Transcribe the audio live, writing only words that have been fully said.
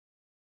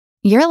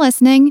You're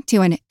listening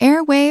to an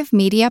Airwave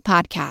Media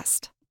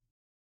Podcast.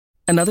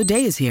 Another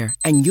day is here,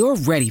 and you're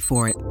ready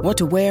for it. What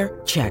to wear?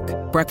 Check.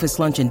 Breakfast,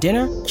 lunch, and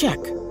dinner? Check.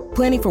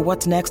 Planning for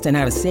what's next and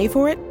how to save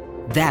for it?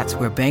 That's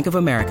where Bank of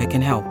America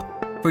can help.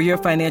 For your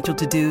financial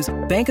to-dos,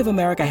 Bank of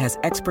America has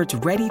experts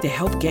ready to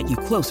help get you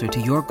closer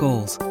to your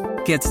goals.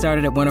 Get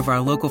started at one of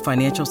our local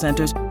financial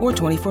centers or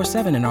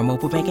 24/7 in our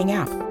mobile banking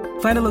app.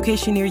 Find a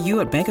location near you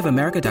at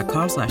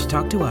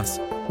bankofamerica.com/talktous.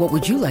 What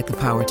would you like the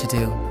power to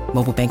do?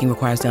 Mobile banking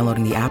requires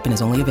downloading the app and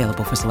is only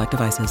available for select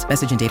devices.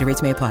 Message and data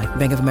rates may apply.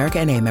 Bank of America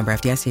N.A., member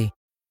FDIC.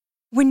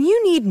 When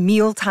you need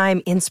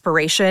mealtime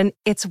inspiration,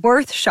 it's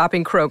worth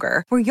shopping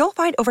Kroger, where you'll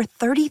find over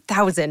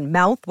 30,000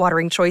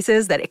 mouth-watering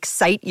choices that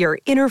excite your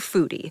inner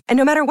foodie. And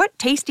no matter what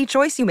tasty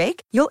choice you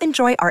make, you'll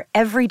enjoy our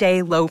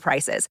everyday low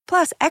prices,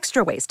 plus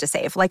extra ways to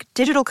save, like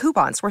digital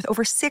coupons worth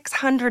over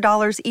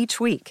 $600 each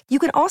week. You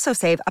can also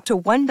save up to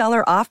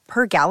 $1 off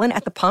per gallon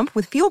at the pump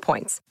with fuel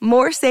points.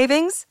 More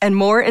savings and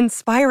more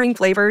inspiring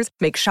flavors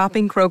make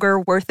shopping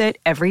Kroger worth it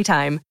every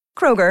time.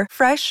 Kroger,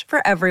 fresh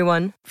for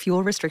everyone.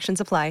 Fuel restrictions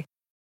apply.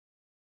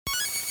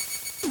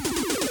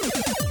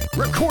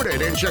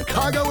 Recorded in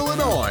Chicago,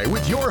 Illinois,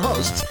 with your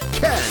hosts,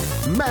 Ken,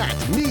 Matt,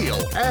 Neil,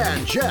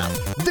 and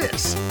Jeff.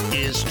 This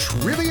is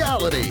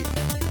Triviality.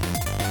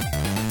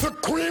 The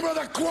cream of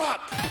the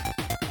crop!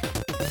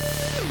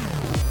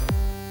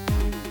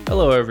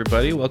 Hello,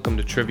 everybody. Welcome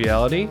to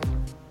Triviality,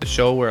 the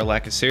show where a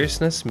lack of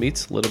seriousness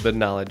meets a little bit of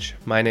knowledge.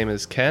 My name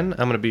is Ken.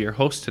 I'm going to be your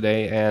host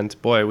today, and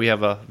boy, we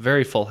have a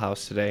very full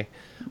house today.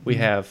 We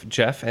have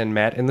Jeff and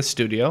Matt in the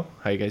studio.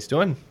 How you guys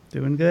doing?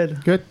 Doing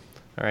good. Good.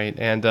 All right,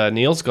 and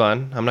Neil's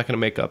gone. I'm not going to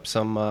make up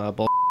some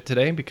bullshit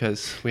today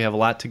because we have a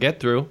lot to get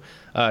through.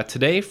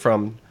 Today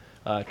from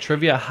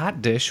Trivia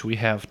Hot Dish, we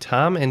have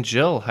Tom and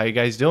Jill. How you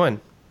guys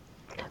doing?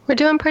 We're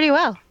doing pretty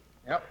well.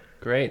 Yep.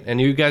 Great. And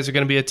you guys are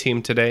going to be a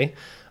team today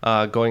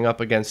going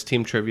up against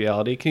Team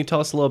Triviality. Can you tell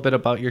us a little bit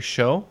about your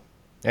show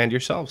and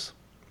yourselves?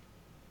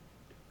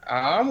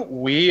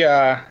 We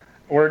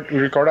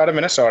record out of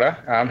Minnesota,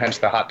 hence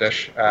the Hot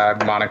Dish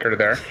moniker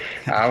there.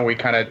 We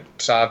kind of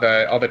saw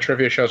all the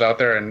trivia shows out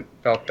there and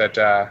felt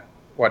that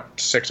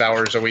 6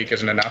 hours a week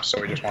isn't enough,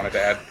 so we just wanted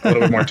to add a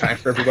little bit more time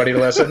for everybody to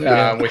listen.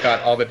 We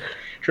thought all the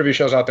trivia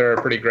shows out there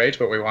are pretty great,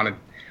 but we wanted a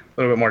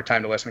little bit more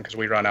time to listen because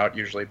we run out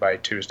usually by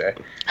Tuesday.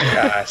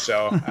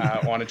 So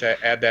wanted to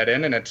add that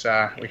in, and it's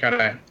we kind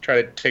of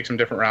try to take some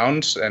different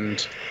rounds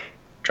and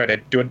try to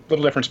do a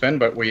little different spin,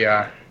 but we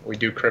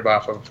do crib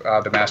off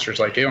of the masters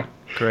like you.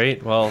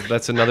 Great. Well,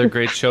 that's another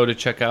great show to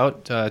check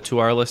out to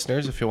our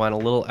listeners if you want a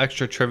little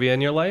extra trivia in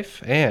your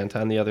life. And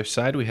on the other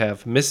side, we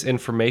have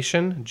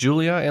Misinformation,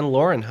 Julia and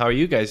Lauren. How are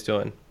you guys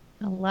doing?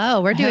 Hello.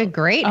 We're doing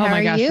great. How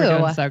are you? We're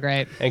doing so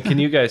great. And can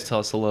you guys tell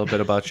us a little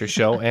bit about your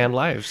show and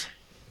lives?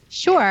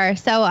 Sure.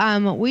 So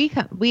we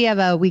have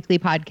a weekly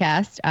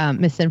podcast,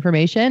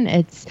 Misinformation.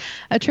 It's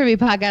a trivia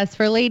podcast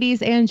for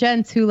ladies and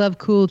gents who love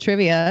cool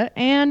trivia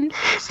and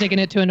sticking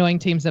it to annoying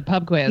teams at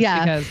Pub Quiz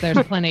because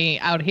there's plenty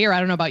out here. I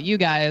don't know about you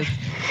guys,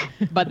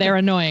 but they're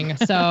annoying.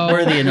 So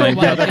we're the annoying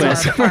Pub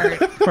Quiz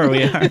where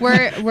we are.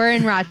 We're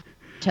in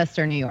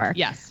Rochester, New York.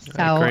 Yes.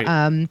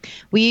 So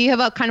we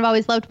have kind of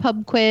always loved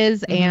Pub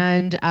Quiz,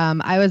 and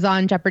I was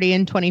on Jeopardy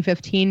in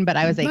 2015, but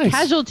I was a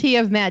casualty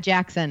of Matt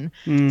Jackson.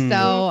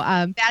 So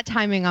bad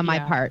timing on my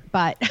part,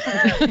 but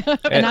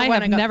and I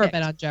have never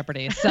been on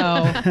Jeopardy,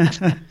 so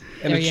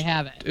there you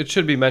have it. It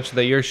should be mentioned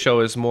that your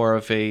show is more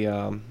of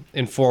a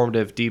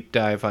informative deep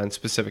dive on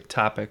specific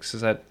topics.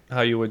 Is that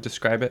how you would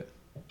describe it?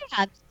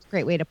 Yeah.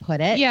 Great way to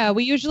put it. Yeah,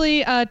 we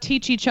usually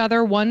teach each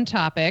other one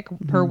topic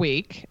per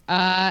week,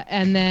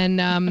 and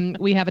then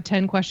we have a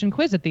 10-question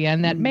quiz at the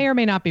end that may or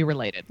may not be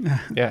related.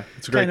 Yeah,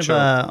 it's a great kind show.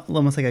 Of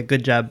almost like a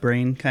Good Job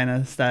Brain kind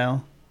of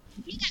style.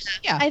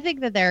 Yeah, I think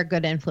that they're a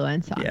good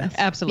influence on us.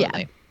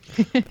 Absolutely.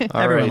 Yeah.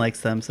 Everyone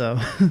likes them, so.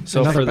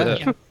 So for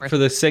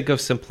the sake of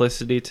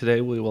simplicity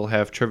today, we will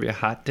have Trivia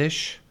Hot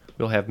Dish,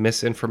 we'll have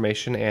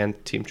Misinformation,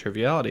 and Team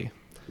Triviality.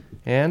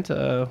 And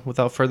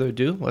without further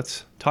ado,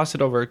 let's toss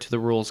it over to the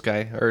rules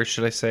guy, or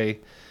should I say,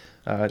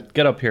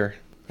 get up here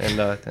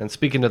and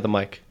speak into the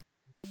mic.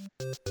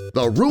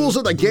 The rules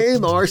of the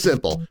game are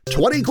simple.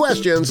 20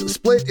 questions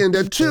split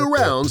into 2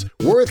 rounds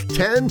worth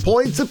 10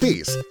 points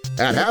apiece.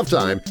 At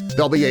halftime,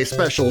 there'll be a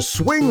special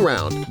swing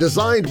round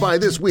designed by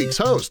this week's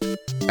host.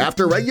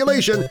 After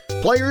regulation,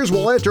 players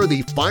will enter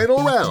the final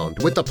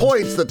round with the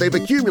points that they've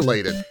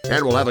accumulated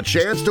and will have a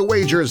chance to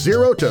wager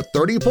 0 to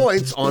 30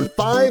 points on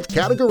 5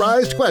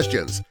 categorized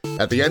questions.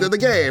 At the end of the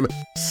game,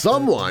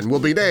 someone will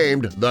be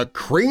named the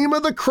cream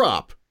of the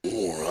crop.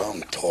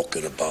 I'm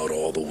talking about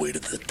all the way to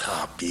the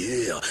top,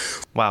 yeah.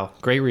 Wow,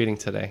 great reading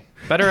today.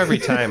 Better every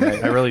time.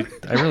 I really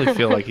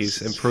feel like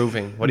he's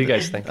improving. What do you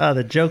guys think?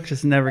 The joke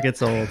just never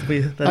gets old.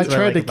 I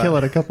tried to kill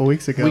it a couple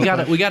weeks ago.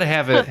 We gotta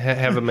have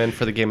him in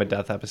for the Game of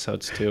Death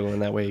episodes too,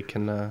 and that way he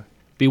can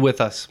be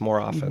with us more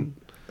often.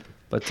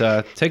 But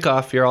take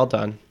off. You're all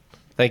done.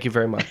 Thank you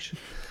very much.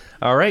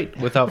 All right.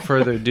 Without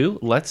further ado,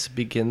 let's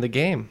begin the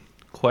game.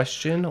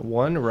 Question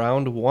 1,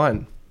 round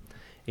 1.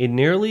 A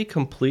nearly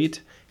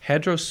complete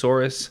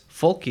Hadrosaurus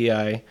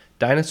folkii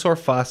dinosaur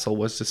fossil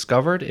was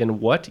discovered in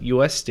what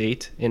U.S.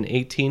 state in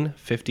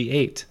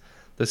 1858?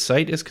 The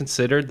site is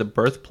considered the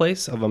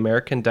birthplace of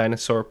American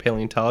dinosaur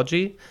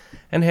paleontology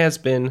and has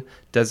been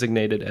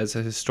designated as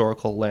a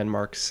historical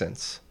landmark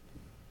since.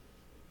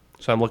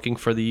 So I'm looking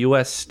for the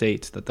U.S.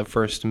 state that the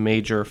first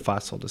major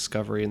fossil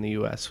discovery in the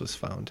U.S. was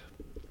found.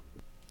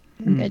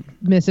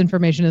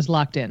 Misinformation is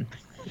locked in.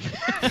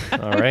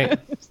 All right.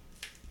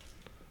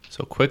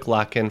 So quick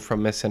lock-in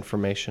from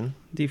misinformation.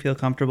 Do you feel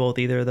comfortable with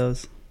either of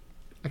those?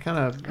 I kind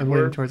of am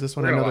leaning towards this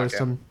one. I know there's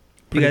some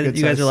You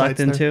guys are locked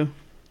in too?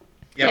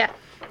 Yeah.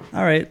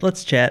 All right,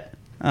 let's chat.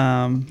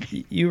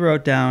 You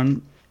wrote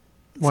down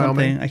Wyoming.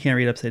 something. I can't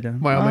read upside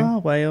down. Wyoming. Oh,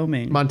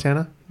 Wyoming.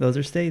 Montana. Those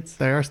are states.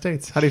 They are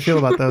states. How do you feel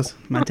about those?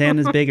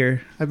 Montana's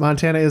bigger.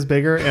 Montana is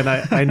bigger, and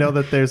I know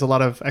that there's a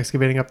lot of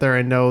excavating up there.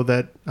 I know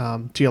that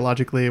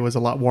geologically it was a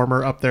lot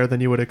warmer up there than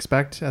you would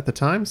expect at the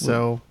time.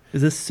 So,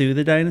 is this Sue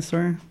the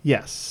dinosaur?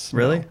 Yes.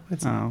 Really?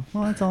 No,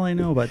 well, that's all I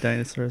know about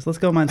dinosaurs. Let's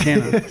go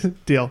Montana.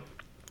 Deal.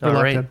 All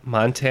right,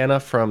 Montana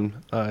from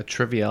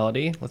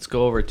Triviality. Let's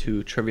go over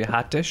to Trivia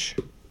Hot Dish.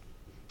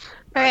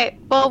 All right.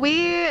 Well,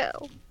 we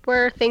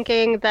were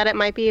thinking that it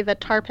might be the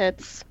tar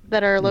pits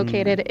that are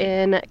located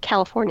in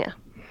California.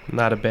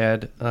 Not a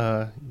bad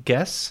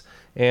guess.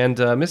 And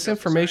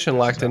misinformation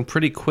locked in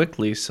pretty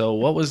quickly. So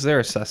what was their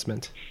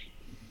assessment?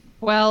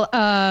 Well,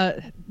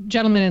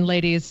 gentlemen and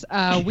ladies,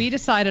 we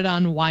decided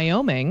on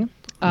Wyoming.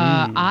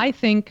 I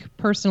think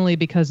personally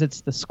because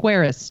it's the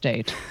squarest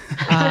state.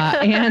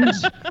 And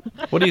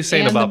what are you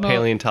saying about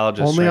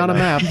paleontologists? Only on a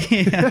map.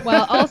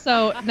 Well,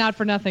 also, not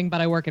for nothing, but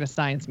I work at a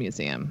science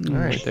museum. All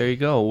right, there you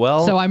go.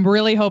 Well, so I'm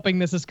really hoping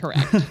this is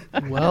correct.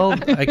 Well,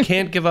 I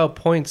can't give out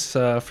points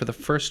for the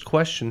first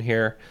question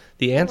here.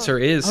 The answer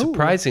is,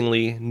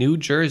 surprisingly, New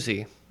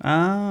Jersey.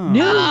 Oh.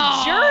 New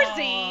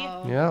Jersey?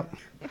 Yep.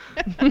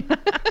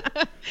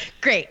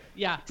 Great.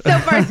 Yeah. So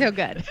far, so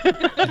good.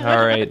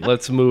 All right,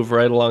 let's move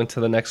right along to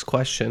the next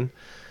question.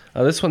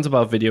 This one's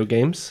about video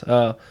games.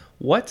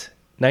 What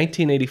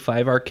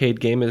 1985 arcade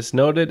game is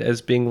noted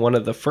as being one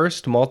of the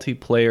first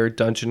multiplayer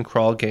dungeon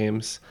crawl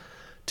games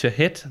to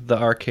hit the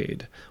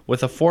arcade?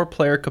 With a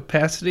 4-player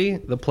capacity,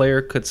 the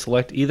player could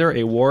select either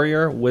a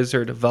warrior,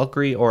 wizard,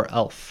 Valkyrie, or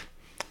elf.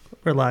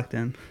 We're locked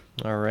in.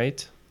 All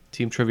right.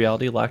 Team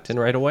Triviality locked in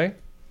right away.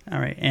 All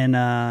right,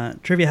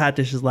 and Trivia Hot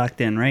Dish is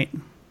locked in, right?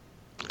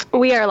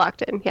 We are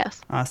locked in,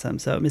 yes. Awesome.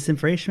 So,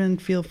 misinformation,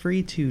 feel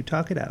free to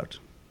talk it out.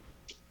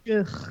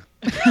 Ugh.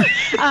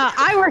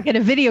 I work at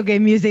a video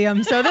game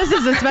museum, so this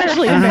is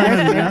especially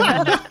embarrassing.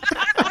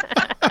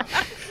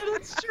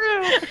 That's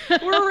true.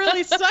 We're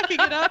really sucking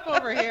it up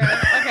over here.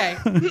 Okay.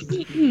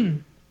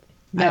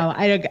 No,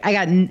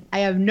 I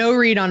have no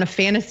read on a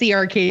fantasy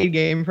arcade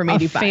game from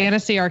 '85. A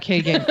fantasy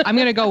arcade game. I'm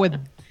gonna go with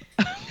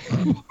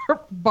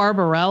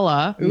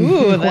Barbarella.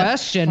 Ooh,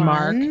 question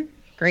mark.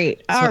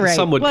 Great. All right.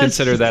 Some would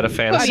consider that a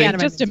fantasy.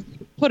 Just to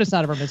put us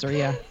out of our misery,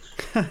 yeah.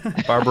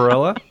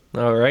 Barbarella.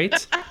 All right.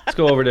 Let's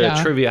go over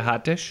to Trivia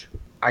Hot Dish.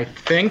 I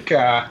think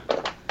going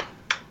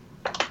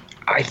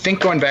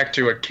back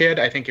to a kid,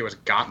 I think it was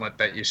Gauntlet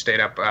that you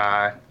stayed up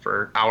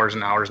for hours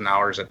and hours and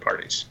hours at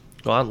parties.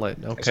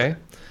 Gauntlet. Okay.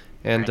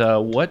 And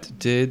what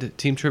did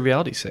Team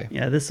Triviality say?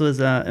 Yeah, this was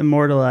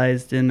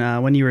immortalized in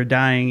when you were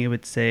dying, it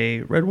would say,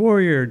 Red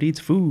Warrior needs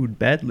food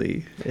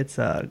badly. It's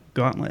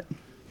Gauntlet.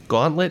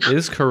 Gauntlet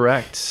is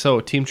correct. So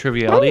Team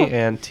Triviality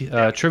and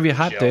Trivia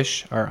Hot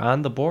Dish are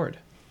on the board.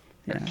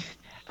 Yeah.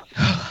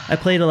 I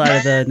played a lot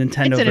of the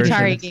Nintendo version. It's an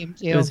Atari game,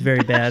 too. It was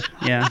very bad.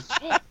 Yeah.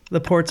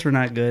 The ports were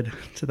not good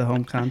to the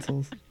home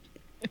consoles.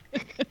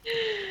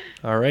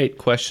 All right,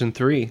 question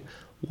 3.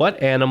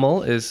 What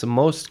animal is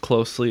most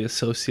closely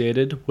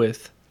associated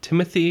with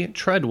Timothy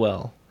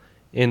Treadwell,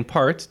 in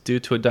part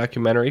due to a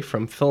documentary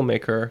from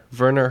filmmaker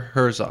Werner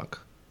Herzog?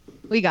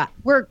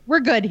 We're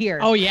good here.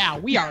 Oh yeah,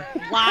 we are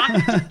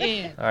locked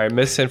in. All right,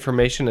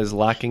 misinformation is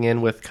locking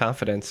in with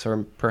confidence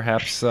or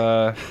perhaps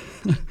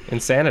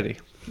insanity.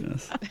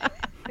 Yes.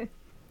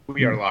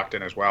 We are locked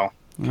in as well.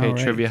 Okay, right.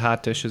 Trivia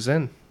Hot Dish is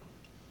in.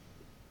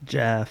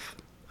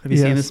 Have you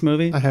seen this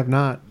movie? I have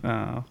not.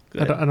 Oh,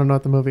 I don't know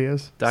what the movie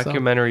is.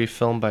 Documentary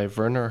film by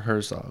Werner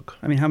Herzog.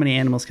 I mean, how many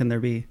animals can there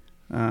be?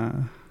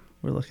 We're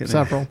looking at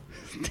several.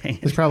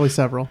 There's probably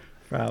several.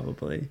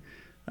 Probably.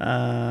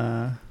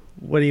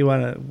 What do you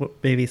want to?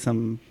 Maybe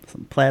some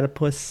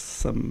platypus,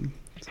 some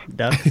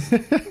ducks.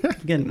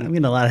 I'm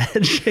getting a lot of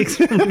head shakes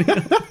from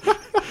Neil.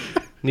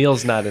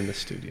 Neil's not in the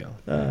studio.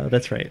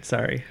 That's right.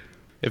 Sorry.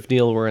 If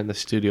Neil were in the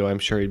studio, I'm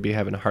sure he'd be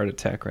having a heart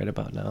attack right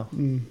about now.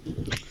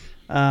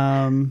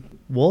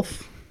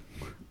 Wolf.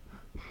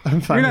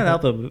 I'm fine. You're not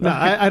out the. No,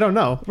 I don't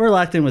know. We're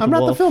locked in with. I'm the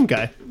not wolf. the film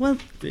guy. Well,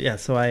 yeah,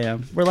 so I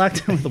am. We're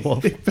locked in with the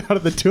wolf. Out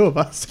of the two of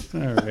us.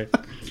 All right.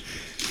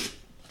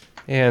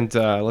 And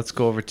let's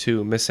go over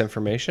to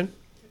misinformation.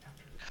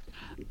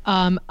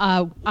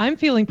 I'm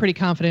feeling pretty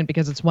confident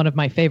because it's one of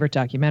my favorite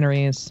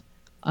documentaries.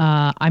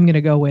 I'm going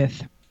to go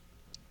with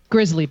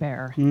Grizzly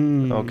bear.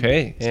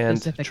 Okay, and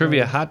Specifically.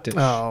 trivia hot dish.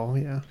 Oh,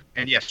 yeah.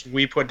 And yes,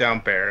 we put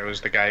down bear. It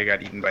was the guy who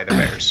got eaten by the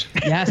bears.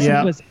 Yes,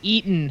 Yeah. it was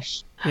eaten.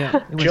 Yeah.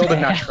 It was Jill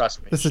did not bad.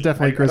 trust me. This is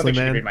definitely Grizzly I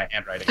don't think Man. she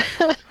could read my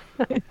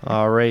handwriting.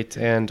 All right,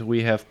 and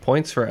we have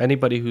points for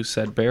anybody who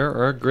said bear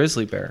or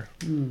grizzly bear.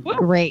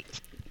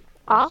 Great.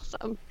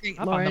 Awesome. Great,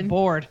 Up on Lauren. the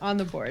board. On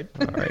the board.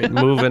 All right,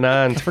 moving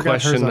on to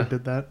Forgot question Herzog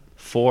did that.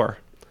 4.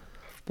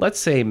 Let's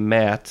say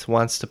Matt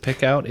wants to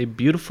pick out a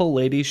beautiful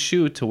lady's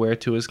shoe to wear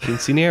to his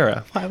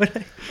quinceanera. Why would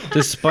I?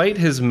 Despite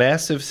his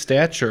massive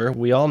stature,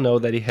 we all know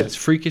that he has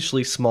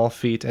freakishly small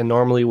feet and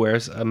normally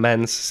wears a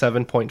men's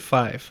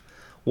 7.5.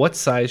 What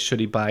size should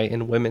he buy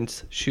in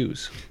women's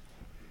shoes?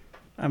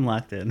 I'm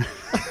locked in.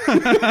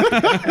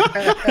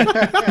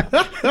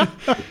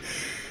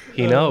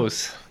 He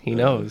knows. He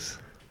knows.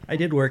 I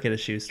did work at a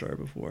shoe store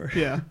before.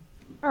 Yeah.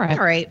 All right.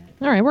 All right.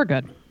 All right, we're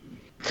good.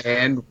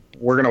 And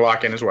we're going to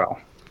lock in as well.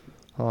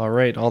 All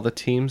right, all the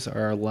teams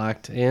are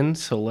locked in,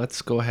 so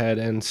let's go ahead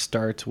and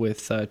start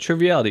with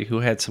Triviality, who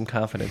had some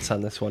confidence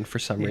on this one for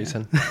some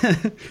reason.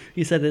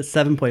 You said it's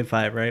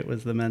 7.5, right?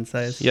 Was the men's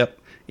size? Yep.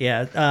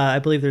 Yeah, I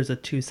believe there's a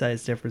 2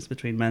 size difference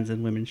between men's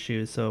and women's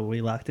shoes, so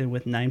we locked in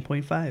with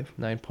 9.5.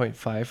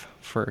 9.5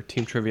 for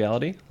Team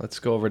Triviality. Let's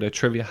go over to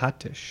Trivia Hot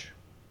Dish.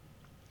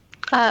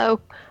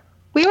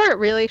 We weren't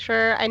really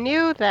sure. I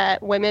knew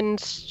that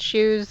women's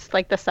shoes,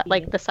 like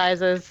the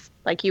sizes,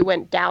 like you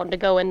went down to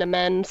go into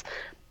men's,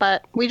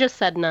 but we just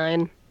said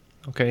 9.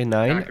 Okay,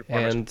 9.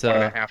 And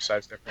 1.5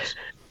 size difference.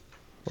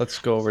 let's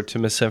go over to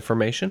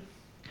Misinformation.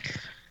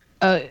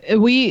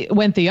 We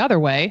went the other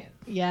way.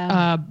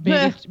 Yeah.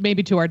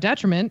 Maybe to our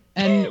detriment,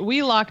 and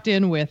we locked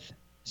in with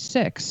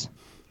 6.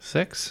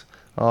 6.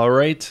 All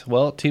right.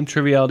 Well, Team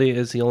Triviality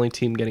is the only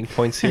team getting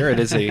points here. It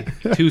is a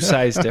 2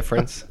 size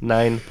difference.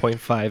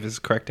 9.5 is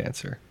the correct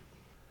answer.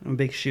 I'm a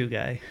big shoe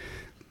guy.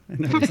 I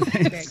know what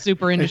you're saying.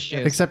 Super into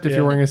shoes. Except if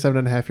you're wearing a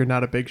 7.5, you're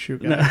not a big shoe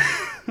guy.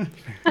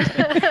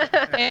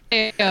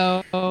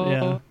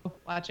 Yeah.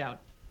 Watch out.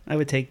 I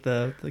would take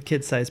the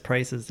kid size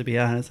prices, to be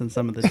honest, on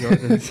some of the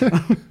Jordans.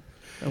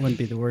 That wouldn't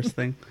be the worst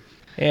thing.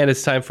 And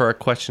it's time for our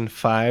question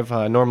 5.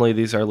 Normally,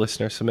 these are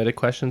listener-submitted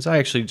questions. I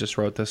actually just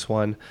wrote this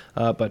one,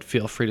 but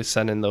feel free to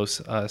send in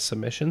those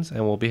submissions,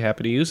 and we'll be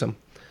happy to use them.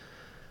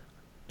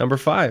 Number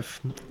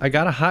 5. I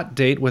got a hot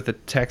date with a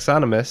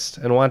taxonomist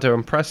and want to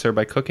impress her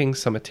by cooking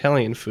some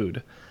Italian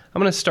food. I'm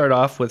going to start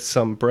off with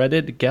some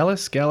breaded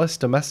Gallus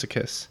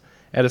domesticus.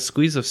 Add a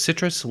squeeze of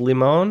citrus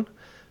limon.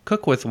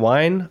 Cook with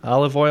wine,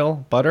 olive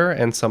oil, butter,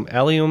 and some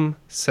allium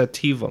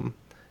sativum.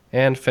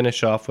 And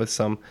finish off with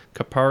some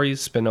Campari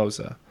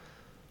Spinoza.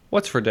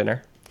 What's for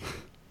dinner?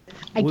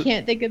 I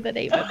can't think of the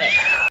name of it.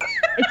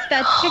 It's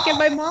that chicken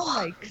my mom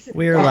likes.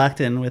 We are locked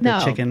in with the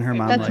chicken her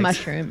mom that's likes.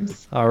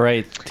 mushrooms. All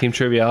right, Team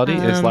Triviality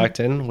is locked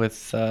in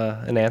with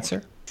an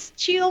answer.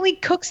 She only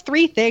cooks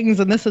 3 things,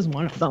 and this is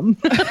one of them.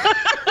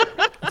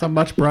 It's a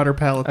much broader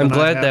palette I'm than I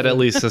glad have. that at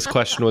least this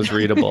question was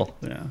readable.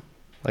 Yeah.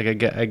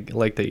 Like I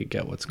like that you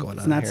get what's going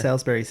It's on not here.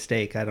 Salisbury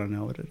steak. I don't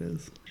know what it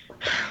is.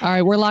 All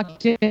right, we're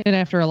locked in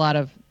after a lot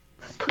of.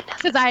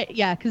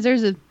 Because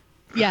there's a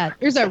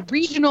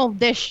regional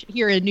dish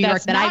here in New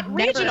York that I've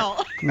regional.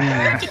 All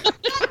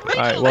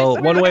right, well,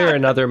 one way or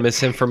another,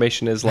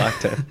 misinformation is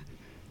locked in.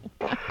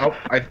 Oh,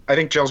 I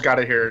think Jill's got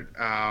it here.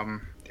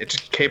 It's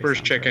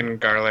capers, chicken,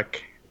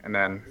 garlic, and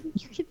then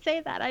You could say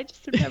that. I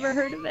just have never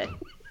heard of it.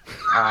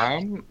 I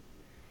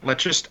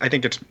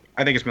think it's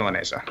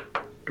Milanese.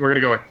 We're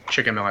gonna go with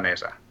chicken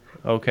Milanese.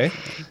 Okay,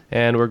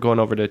 and we're going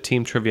over to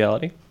Team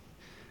Triviality.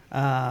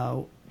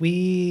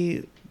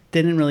 We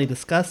didn't really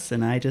discuss,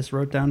 and I just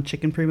wrote down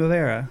chicken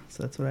primavera,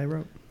 so that's what I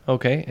wrote.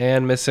 Okay,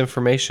 and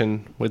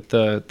misinformation with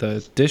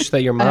the dish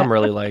that your mom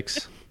really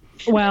likes.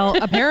 Well,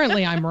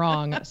 apparently I'm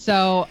wrong.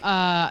 So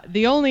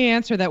the only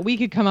answer that we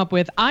could come up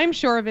with, I'm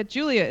sure of it,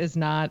 Julia is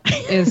not,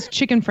 is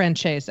chicken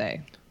francese.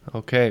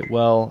 Okay,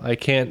 well, I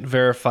can't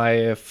verify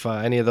if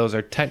any of those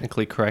are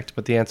technically correct,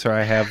 but the answer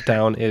I have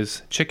down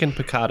is chicken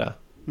piccata.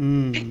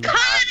 The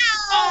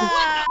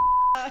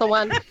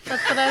one.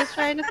 That's what I was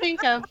trying to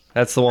think of.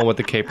 That's the one with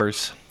the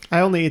capers. I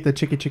only eat the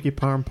chicky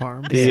parm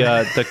parm.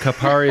 The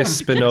Campari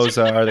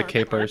Spinoza are the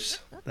capers.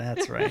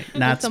 That's right.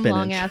 Not Some spinach.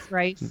 long ass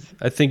rice.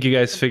 I think you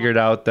guys figured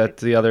out that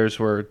the others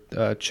were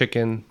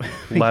chicken,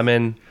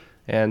 lemon,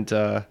 and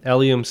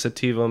allium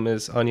sativum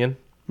is onion.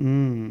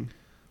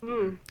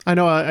 I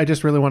know I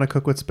just really want to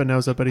cook with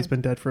Spinoza, but he's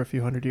been dead for a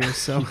few hundred years,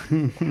 so.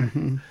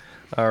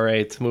 All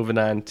right, moving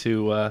on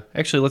to...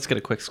 actually, let's get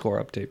a quick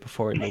score update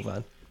before we move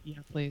on. Yeah,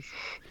 please.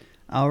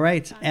 All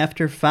right.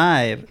 After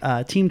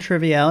 5, Team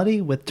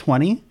Triviality with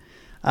 20.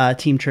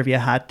 Team Trivia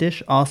Hot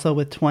Dish also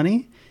with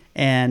 20.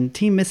 And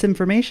Team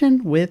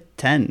Misinformation with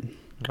 10.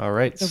 All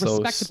right, The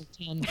so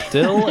respectable 10.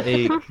 still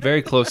a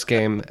very close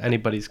game,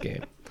 anybody's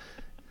game.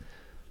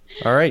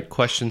 All right,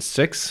 question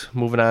 6.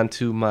 Moving on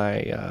to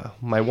my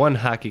one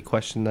hockey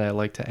question that I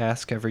like to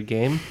ask every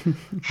game.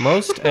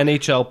 Most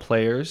NHL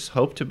players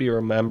hope to be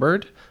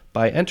remembered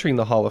by entering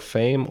the Hall of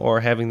Fame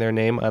or having their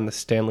name on the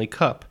Stanley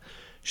Cup.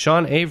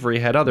 Sean Avery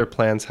had other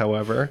plans,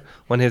 however,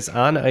 when his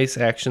on-ice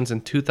actions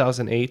in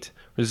 2008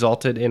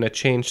 resulted in a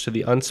change to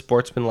the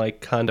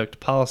unsportsmanlike conduct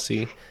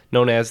policy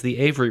known as the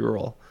Avery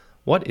Rule.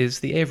 What is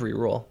the Avery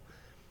Rule?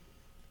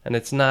 And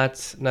it's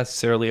not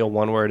necessarily a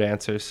one-word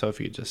answer, so if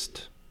you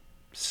just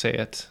say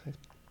it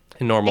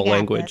in normal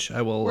language,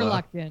 I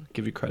will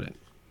give you credit.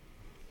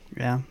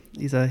 Yeah,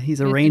 he's a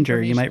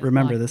Ranger. You might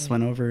remember this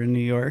one over in New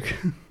York.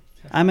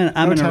 I'm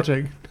gonna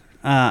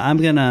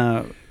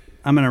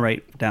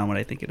write down what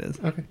I think it is.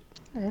 Okay.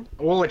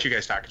 We'll let you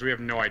guys talk because we have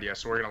no idea,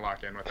 so we're gonna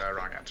lock in with a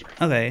wrong answer.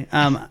 Okay.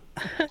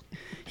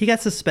 He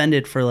got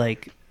suspended for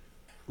like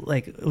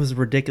it was a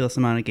ridiculous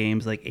amount of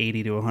games, like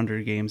 80 to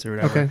 100 games or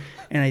whatever. Okay.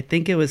 And I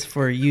think it was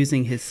for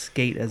using his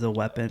skate as a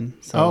weapon.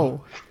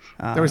 So,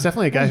 there was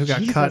definitely a guy who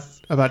got cut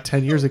about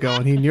 10 years ago,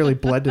 and he nearly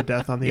bled to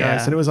death on the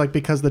ice. And it was like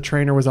because the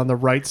trainer was on the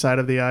right side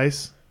of the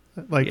ice.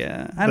 Like,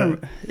 yeah,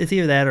 it's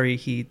either that or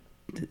he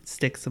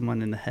sticks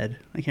someone in the head.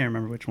 I can't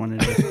remember which one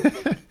it is.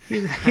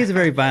 He's a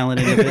very violent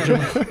individual.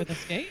 With a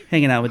skate?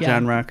 Hanging out with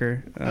John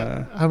Rocker.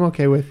 I'm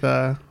okay with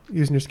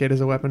using your skate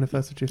as a weapon if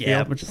that's what you feel.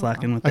 Yeah, we'll just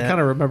lock in with that. I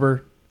kind of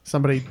remember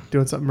somebody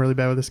doing something really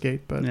bad with a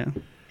skate, but yeah.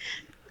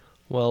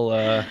 Well,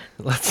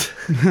 let's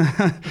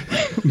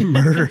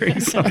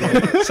murdering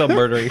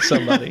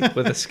somebody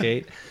with a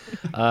skate.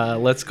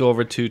 Let's go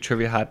over to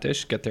Trivia Hot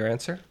Dish. Get their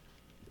answer.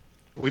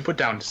 We put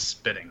down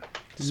spitting.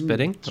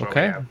 Spitting?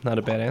 Okay, not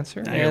a bad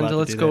answer. And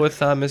let's go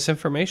with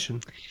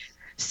misinformation.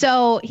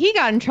 So he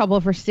got in trouble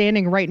for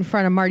standing right in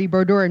front of Marty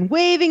Brodeur and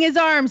waving his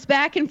arms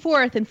back and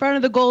forth in front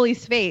of the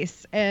goalie's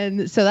face.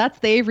 And so that's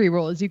the Avery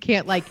Rule, is you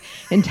can't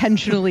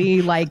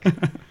intentionally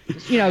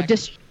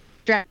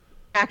distract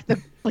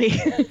the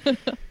goalie.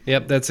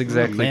 Yep, that's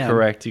exactly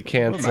correct. You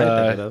can't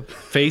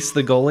face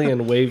the goalie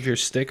and wave your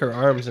stick or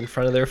arms in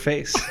front of their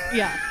face.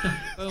 Yeah.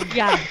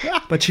 Yeah.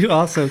 But you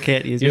also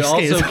can't use your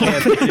skate as a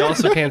weapon. You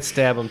also can't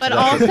stab them. But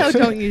also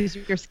don't use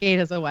your skate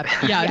as a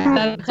weapon.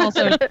 Yeah,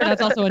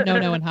 that's also a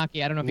no-no in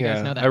hockey. I don't know if you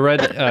guys know that. I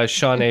read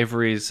Sean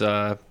Avery's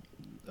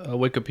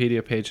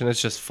Wikipedia page, and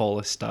it's just full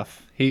of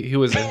stuff. He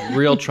was a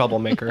real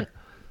troublemaker.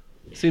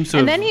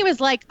 Then he was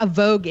like a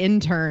Vogue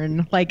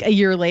intern like a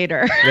year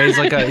later.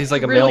 Yeah, he's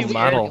like a really male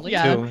model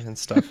weird. too and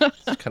stuff.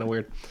 It's kind of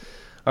weird.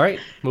 All right,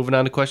 moving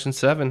on to question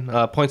 7.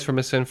 Points for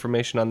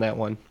misinformation on that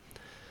one.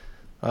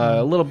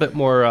 A little bit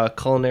more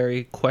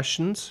culinary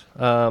questions.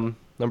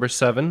 Number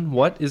 7.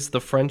 What is the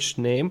French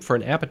name for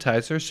an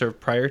appetizer served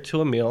prior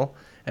to a meal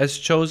as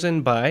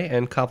chosen by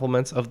and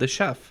compliments of the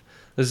chef?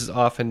 This is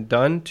often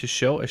done to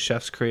show a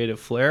chef's creative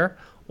flair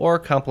or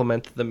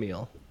complement the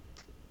meal.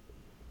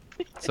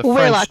 It's a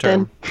French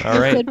term.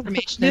 All right.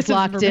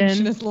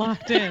 Misinformation is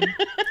locked in.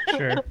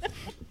 Sure.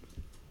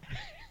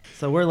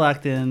 So we're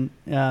locked in.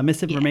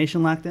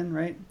 Misinformation locked in,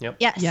 right? Yep.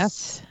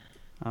 Yes.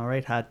 All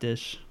right, Hot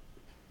Dish.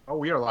 Oh,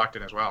 we are locked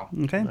in as well.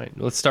 Okay. All right,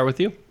 let's start with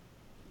you.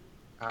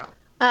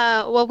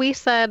 Well, we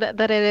said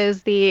that it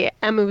is the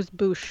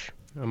amuse-bouche.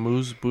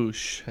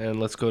 Amuse-bouche. And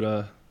let's go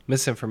to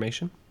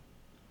misinformation.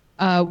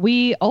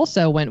 We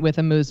also went with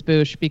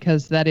amuse-bouche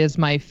because that is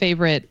my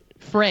favorite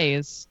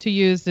phrase to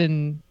use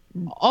in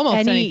almost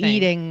any anything.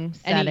 eating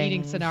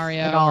eating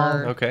scenario.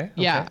 Okay.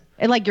 Yeah.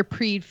 And like your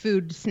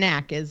pre-food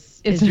snack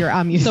is your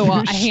amuse-bouche. So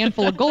a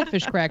handful of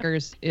goldfish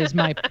crackers is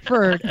my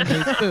preferred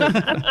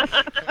amuse-bouche.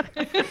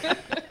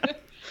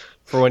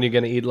 For when you're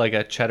going to eat like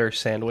a cheddar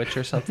sandwich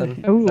or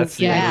something. Ooh, that's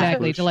the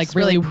exactly. To like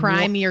really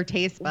prime your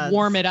taste buds.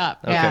 Warm it up.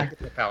 Okay.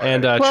 Yeah.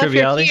 And Well,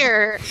 triviality. if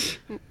you're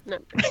here, no.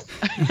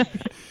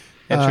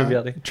 And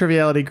triviality.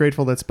 Triviality,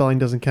 grateful that spelling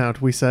doesn't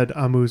count. We said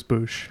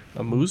amuse-bouche.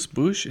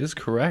 Amuse-bouche is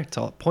correct.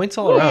 Points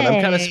all around.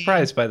 I'm kind of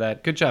surprised by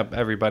that. Good job,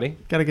 everybody.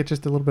 Got to get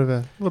just a little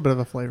bit of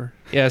a flavor.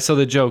 Yeah. So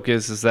the joke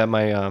is that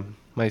my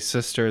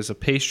sister is a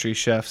pastry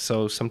chef,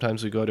 so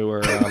sometimes we go to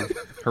her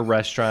her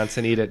restaurants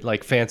and eat at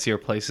like fancier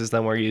places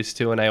than we're used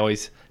to, and I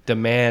always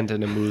demand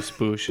an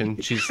amuse-bouche,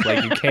 and she's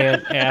like, "You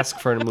can't ask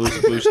for an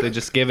amuse-bouche; they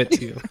just give it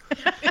to you."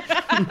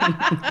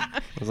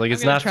 I was like,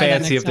 "It's not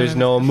fancy if there's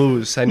no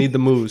amuse. I need the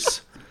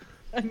mousse."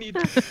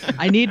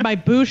 I need my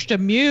bouche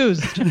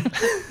amused.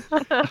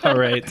 All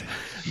right.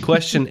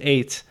 Question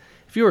 8.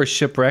 If you were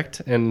shipwrecked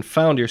and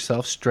found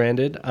yourself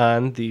stranded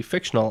on the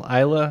fictional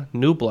Isla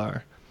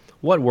Nublar,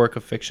 what work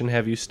of fiction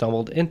have you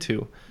stumbled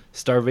into?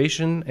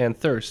 Starvation and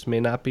thirst may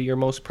not be your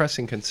most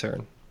pressing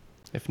concern.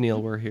 If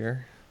Neil were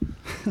here.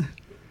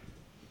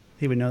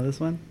 He would know this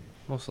one?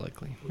 Most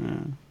likely.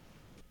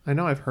 I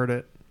know I've heard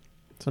it.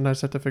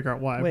 Sometimes I have to figure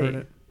out why I've heard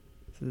it.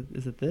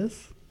 Is it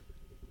this?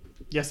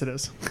 Yes, it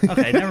is.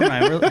 Okay, never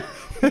mind.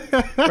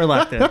 We're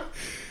locked in. All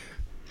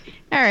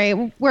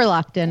right, we're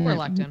locked in. We're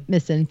locked in.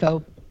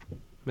 Misinfo.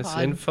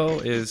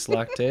 Misinfo is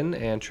locked in,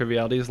 and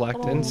Triviality is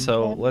locked in.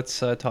 So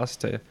let's toss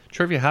to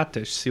Trivia Hot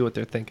Dish, see what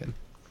they're thinking.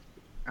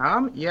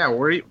 Yeah,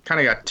 we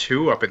kind of got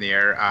 2 up in the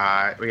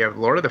air. We have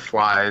Lord of the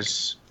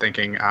Flies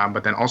thinking,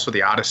 but then also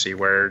the Odyssey,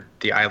 where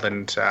the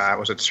island,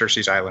 was it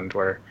Circe's Island,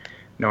 where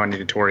no one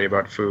needed to worry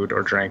about food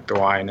or drink. The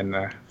wine and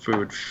the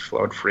food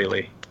flowed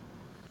freely.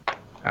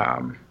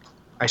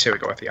 I say we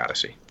go with the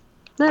Odyssey.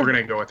 We're going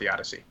to go with the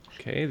Odyssey.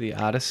 Okay, the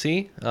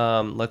Odyssey.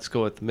 Let's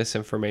go with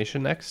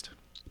misinformation next.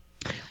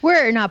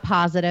 We're not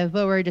positive,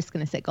 but we're just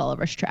going to say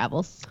Gulliver's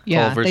Travels.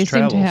 Yeah, Gulliver's they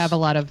Travels. seem to have a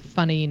lot of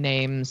funny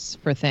names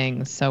for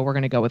things, so we're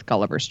going to go with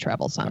Gulliver's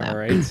Travels on that. All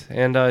right.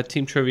 And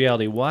Team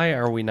Triviality, why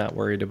are we not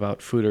worried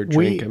about food or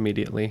drink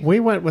immediately? We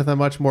went with a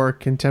much more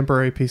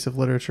contemporary piece of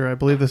literature. I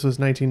believe this was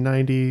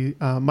 1990,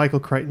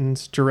 Michael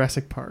Crichton's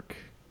Jurassic Park.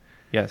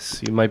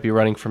 Yes, you might be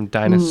running from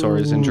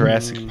dinosaurs in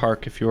Jurassic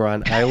Park if you were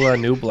on Isla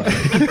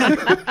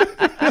Nublar.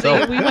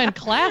 So we went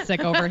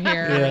classic over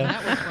here. Yeah.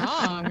 That was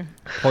wrong.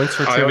 Points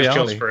for That was Jill's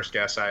Triviality. first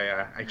guess.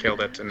 I killed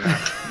it, and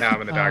now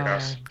I'm in the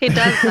doghouse. He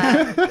does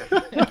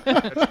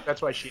that.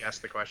 That's why she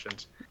asked the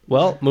questions.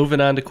 Well, moving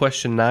on to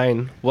question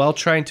 9. While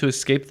trying to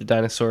escape the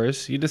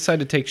dinosaurs, you decide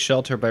to take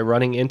shelter by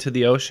running into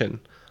the ocean.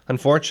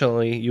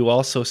 Unfortunately, you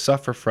also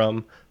suffer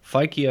from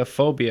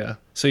phyciophobia,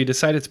 so you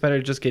decide it's better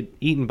to just get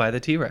eaten by the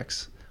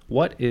T-Rex.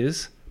 What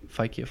is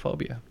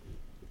phyciophobia?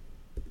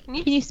 Can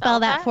you spell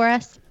that for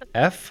us?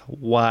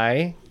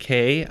 F-Y-K-I-A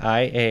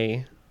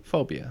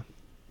phobia.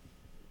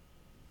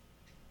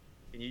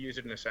 Can you use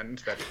it in a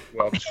sentence that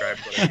well describes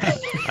what it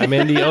is? I'm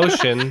in the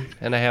ocean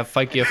and I have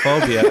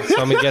phyciophobia,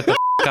 so I'm gonna get the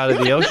out of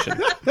the ocean.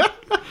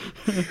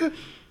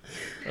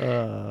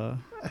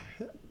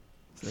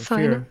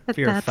 Fear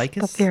of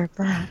ficus? Fear of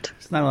that.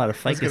 There's not a lot of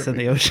ficus in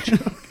the ocean.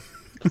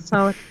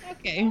 So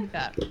Okay.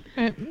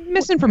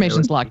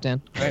 Misinformation's locked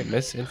in. All right,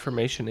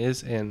 misinformation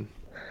is in.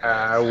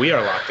 We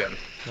are locked in.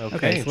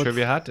 Okay, so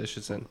Trivia Hot Dish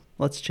is in.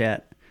 Let's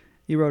chat.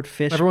 You wrote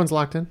fish. Everyone's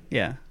locked in?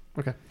 Yeah.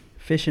 Okay.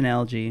 Fish and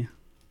algae.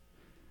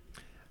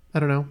 I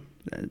don't know.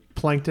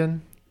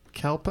 Plankton,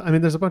 kelp. I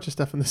mean, there's a bunch of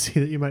stuff in the sea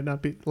that you might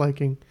not be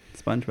liking.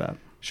 SpongeBob.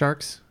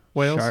 Sharks,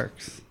 whales.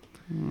 Sharks.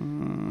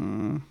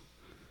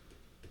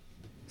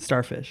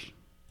 Starfish.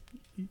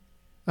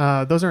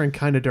 Those are in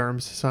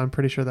echinoderms, so I'm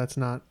pretty sure that's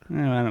not.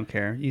 No, I don't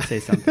care. You say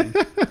something.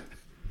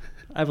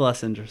 I have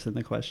less interest in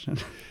the question.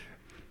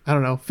 I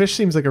don't know. Fish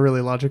seems like a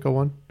really logical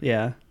one.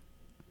 Yeah.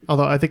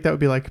 Although I think that would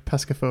be like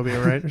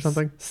pescophobia, right? Or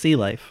something. Sea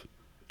life.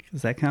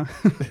 Does that count?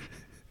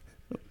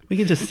 We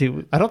can just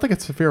see. I don't think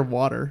it's a fear of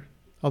water,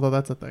 although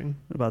that's a thing.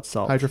 What about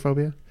salt?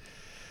 Hydrophobia.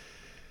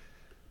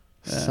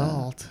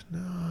 Salt.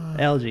 No.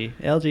 Algae.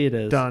 Algae it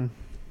is. Done.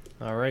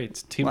 All right,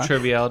 Team What?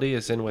 Triviality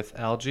is in with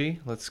algae.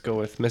 Let's go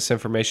with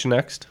misinformation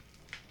next.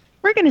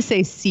 We're going to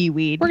say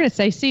seaweed. We're going to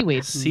say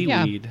seaweed.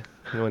 Seaweed.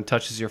 Anyone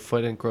touches your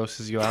foot and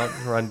grosses you out,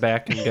 run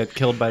back and get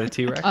killed by the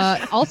T-Rex.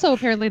 Also,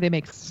 apparently, they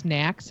make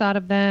snacks out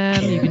of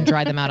them. You can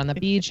dry them out on the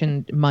beach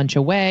and munch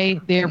away.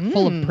 They're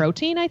full of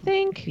protein, I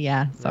think.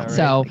 Yeah. All right.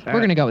 So we're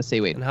going to go with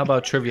seaweed. And how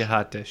about Trivia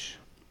Hot Dish?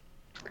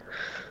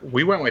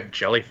 We went with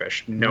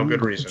jellyfish. No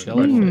good reason.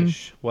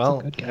 Jellyfish.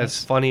 Well, good guess.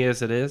 as funny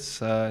as it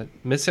is,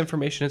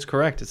 misinformation is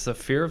correct. It's the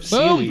fear of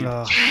seaweed.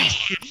 Oh.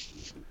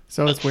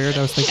 So it's weird.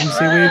 I was thinking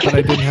seaweed, but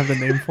I didn't have the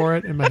name for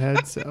it in my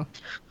head. So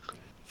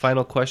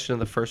Final question of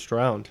the first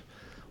round.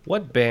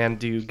 What band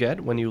do you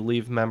get when you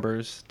leave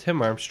members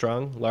Tim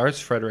Armstrong, Lars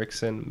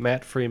Frederiksen,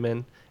 Matt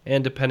Freeman,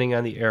 and depending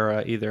on the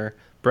era, either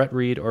Brett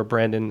Reed or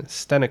Brandon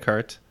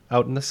Stenekart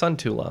out in the sun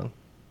too long?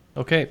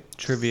 Okay,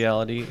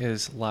 Triviality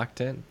is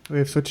locked in. we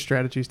have switched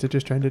strategies to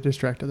just trying to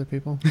distract other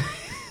people.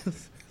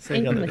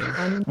 Say the other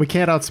name. We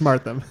can't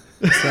outsmart them.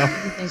 So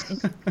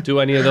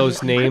Do any of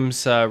those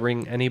names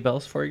ring any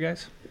bells for you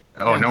guys?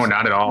 Oh, no,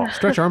 not at all.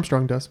 Stretch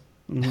Armstrong does.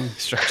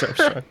 Stretch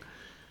Armstrong.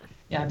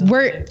 Yeah.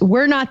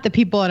 We're not the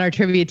people on our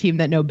trivia team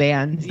that know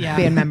bands, Yeah.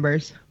 band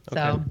members. So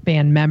Okay.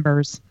 Band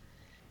members.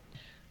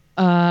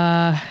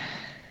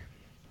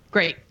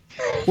 Great.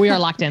 We are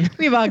locked in.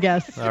 we've all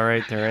guessed. All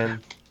right, they're in.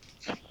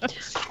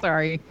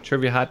 Sorry.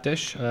 Trivia Hot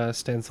Dish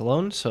stands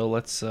alone, so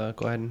let's go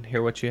ahead and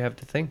hear what you have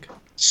to think.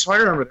 So I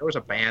remember there was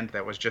a band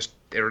that was just,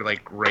 they were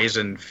like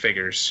raisin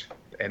figures,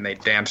 and they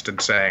danced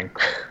and sang.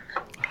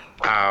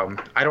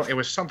 It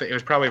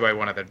was probably by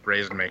one of the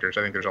raisin makers.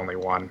 I think there's only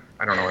one.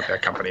 I don't know what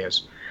that company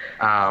is.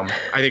 I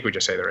think we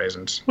just say the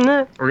Raisins.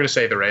 No. We're going to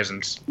say the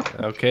Raisins.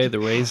 Okay, the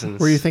Raisins.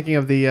 Were you thinking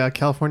of the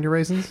California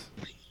Raisins?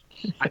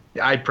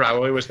 I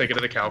probably was thinking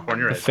of the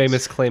California the Raisins.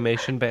 famous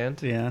claymation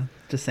band? Yeah.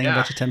 Just saying a Yeah.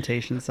 bunch of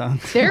Temptation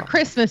songs. Their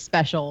Christmas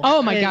special.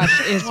 Oh my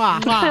gosh, is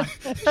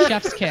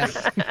chef's kiss.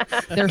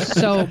 They're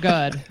so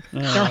good.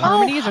 Their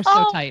harmonies are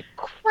so tight.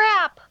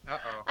 Crap!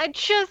 Uh-oh. I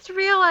just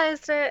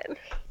realized it.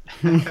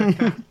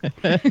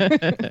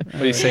 What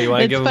do you say? You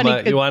want to It's give funny them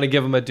a, 'cause- you want to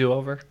give them a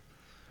do-over?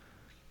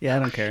 Yeah, I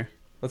don't care.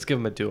 Let's give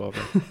them a do-over.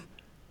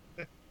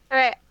 All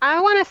right, I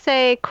want to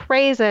say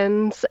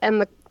craisins,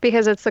 and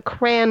because it's the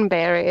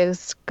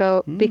cranberries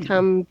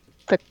become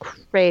the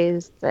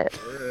craisins.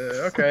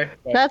 Okay.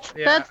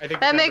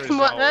 That makes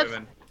more. That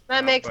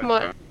That makes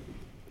more.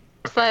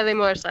 Slightly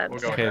more sense. We'll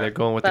go Okay, they're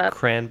going with the That-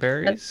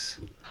 cranberries.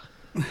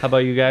 How about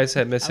you guys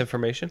at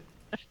misinformation?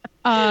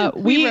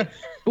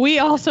 We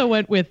also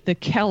went with the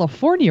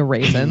California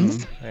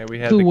Raisins, All right, we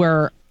had who the,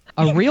 were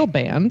a real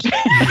band,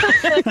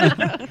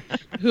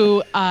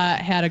 who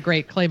had a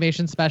great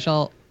claymation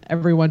special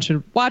everyone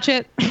should watch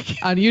it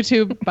on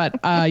YouTube. But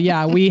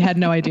yeah, we had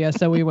no idea,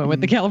 so we went with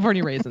the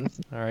California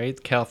Raisins. All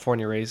right,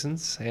 California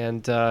Raisins.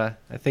 And I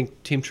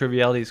think Team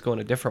Triviality is going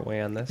a different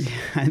way on this. Yeah,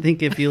 I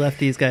think if you left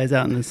these guys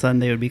out in the sun,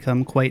 they would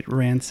become quite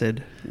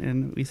rancid.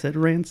 And we said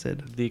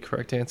rancid. The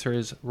correct answer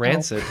is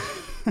rancid.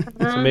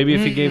 So maybe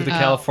if you gave the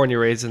California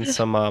Raisins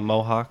some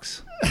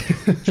mohawks.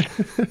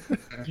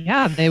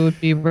 Yeah, they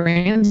would be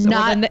rancid.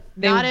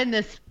 Not in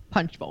this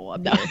punch bowl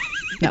up here.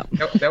 No.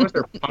 That was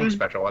their punk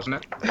special, wasn't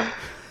it?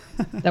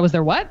 That was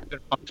their what?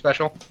 Their punk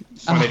special.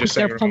 When they just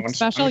their sang punk ones.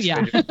 special?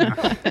 Yeah.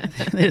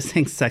 They just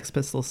sing Sex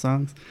Pistols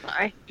songs.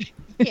 Sorry.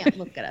 Can't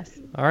look at us.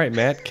 All right,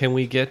 Matt, can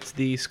we get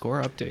the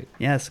score update?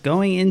 Yes,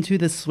 going into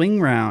the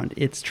swing round,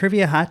 it's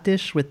Trivia Hot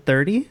Dish with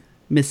 30,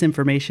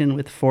 Misinformation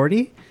with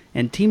 40,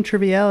 and Team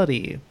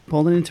Triviality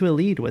pulling into a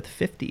lead with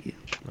 50.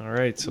 All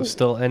right, so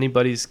still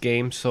anybody's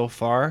game so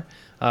far.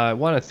 I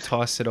want to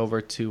toss it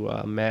over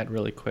to Matt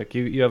really quick.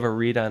 You have a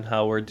read on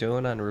how we're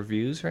doing on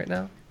reviews right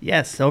now?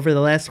 Yes, over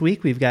the last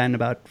week, we've gotten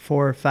about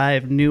 4 or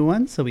 5 new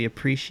ones, so we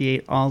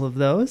appreciate all of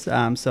those.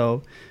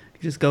 So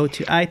just go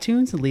to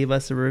iTunes and leave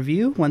us a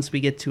review. Once we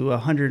get to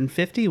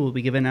 150, we'll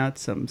be giving out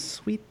some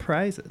sweet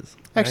prizes.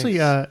 Actually,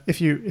 Nice.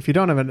 if you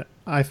don't have an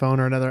iPhone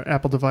or another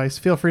Apple device,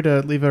 feel free to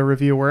leave a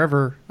review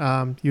wherever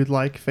you'd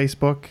like,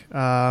 Facebook.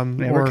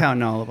 We're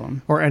counting all of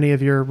them. Or any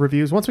of your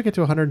reviews. Once we get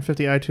to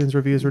 150 iTunes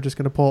reviews, we're just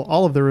going to pull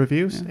all of the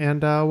reviews,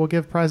 and we'll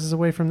give prizes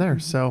away from there.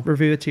 So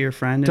review it to your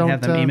friend and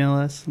have them email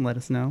us and let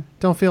us know.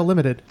 Don't feel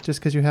limited just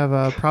because you have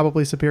a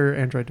probably superior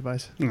Android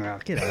device. Oh,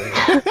 get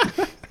out of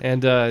here.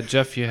 And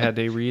Jeff, you had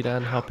a read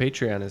on how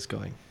Patreon is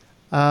going.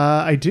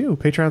 I do.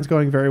 Patreon's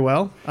going very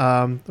well.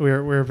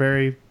 We're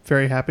very,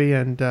 very happy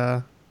and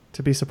to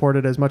be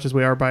supported as much as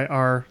we are by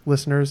our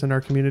listeners and our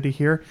community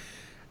here.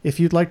 If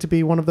you'd like to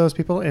be one of those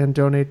people and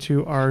donate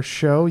to our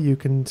show, you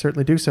can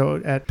certainly do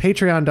so at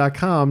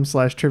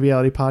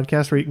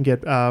patreon.com/trivialitypodcast, where you can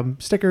get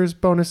stickers,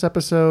 bonus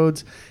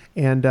episodes,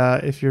 and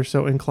if you're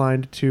so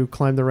inclined to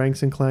climb the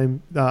ranks and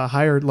climb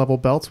higher level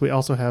belts, we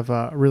also have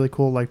a really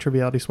cool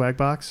Triviality swag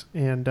box.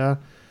 And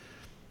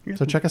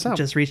so check us out.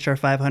 Just reached our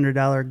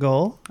 $500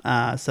 goal,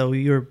 so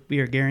we are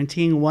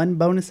guaranteeing 1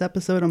 bonus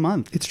episode a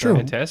month. It's true.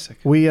 Fantastic.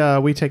 We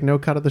take no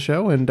cut of the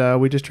show, and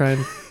we just try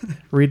and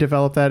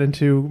redevelop that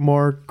into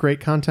more great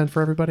content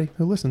for everybody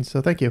who listens.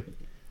 So thank you.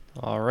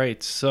 All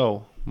right,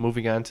 so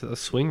moving on to the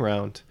swing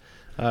round.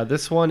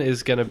 This one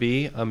is going to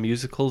be a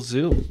musical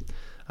zoo.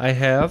 I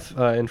have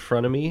in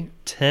front of me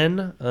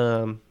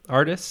 10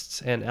 artists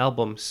and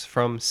albums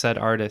from said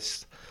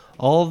artists.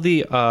 All of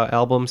the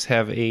albums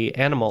have a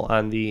animal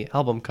on the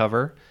album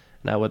cover,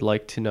 and I would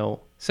like to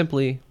know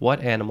simply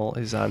what animal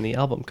is on the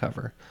album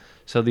cover.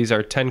 So these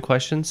are 10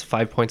 questions,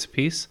 5 points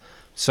apiece.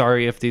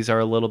 Sorry if these are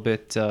a little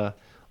bit, on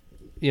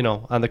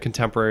the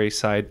contemporary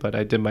side, but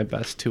I did my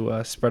best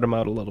to spread them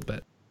out a little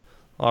bit.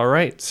 All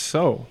right,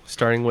 so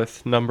starting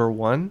with number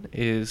 1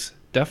 is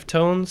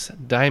Deftones'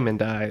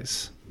 Diamond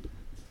Eyes.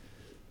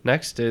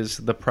 Next is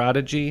The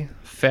Prodigy,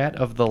 Fat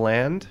of the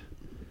Land.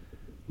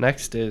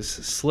 Next is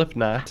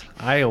Slipknot,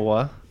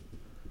 Iowa.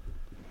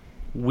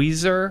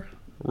 Weezer,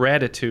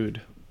 Raditude.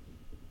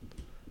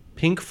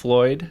 Pink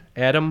Floyd,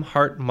 Atom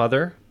Heart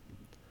Mother.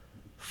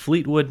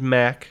 Fleetwood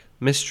Mac,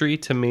 Mystery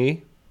to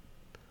Me.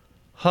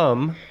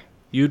 Hum,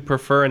 You'd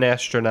Prefer an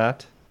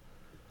Astronaut.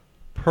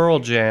 Pearl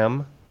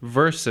Jam,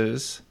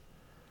 Versus.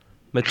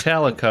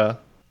 Metallica,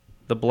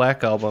 The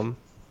Black Album,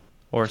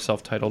 or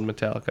self-titled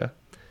Metallica.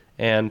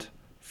 And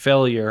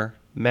Failure,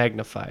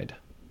 Magnified.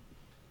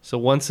 So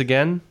once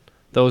again,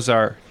 those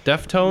are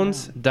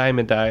Deftones,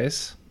 Diamond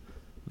Eyes,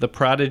 The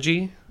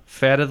Prodigy,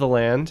 Fat of the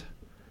Land,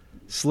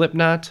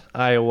 Slipknot,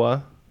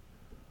 Iowa,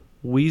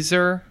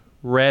 Weezer,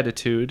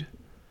 Raditude,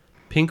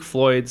 Pink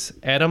Floyd's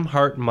Atom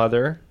Heart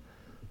Mother,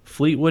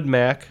 Fleetwood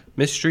Mac,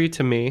 Mystery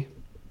to Me,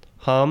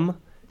 Hum,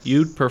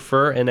 You'd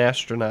Prefer an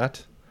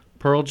Astronaut,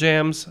 Pearl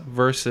Jam's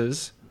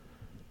Versus,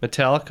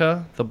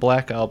 Metallica, The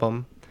Black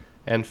Album,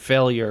 and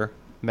Failure,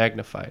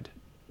 Magnified.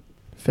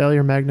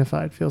 Failure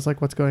Magnified feels like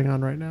what's going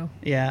on right now.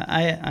 Yeah,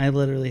 I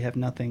literally have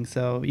nothing,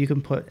 so you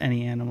can put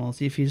any animals.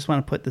 If you just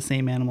want to put the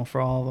same animal for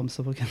all of them,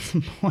 so we'll get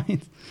some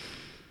points.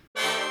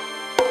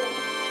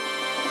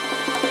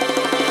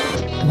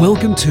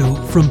 Welcome to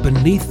From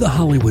Beneath the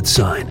Hollywood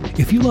Sign.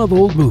 If you love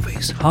old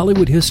movies,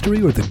 Hollywood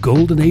history, or the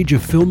golden age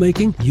of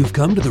filmmaking, you've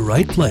come to the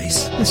right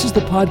place. This is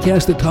the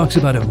podcast that talks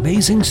about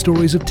amazing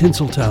stories of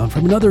Tinseltown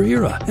from another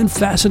era and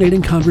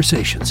fascinating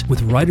conversations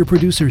with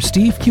writer-producer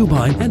Steve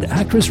Cubine and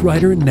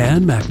actress-writer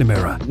Nan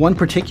McNamara. One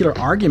particular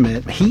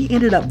argument, he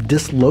ended up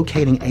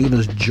dislocating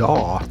Ava's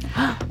jaw.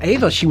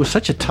 Ava, she was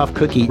such a tough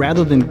cookie.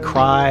 Rather than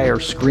cry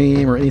or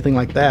scream or anything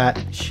like that,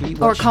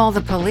 Or call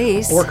the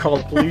police. Or call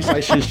the police,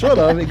 like she should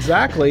have,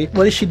 exactly.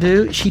 What does she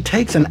do? She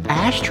takes an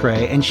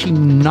ashtray and she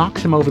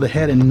knocks him over the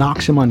head and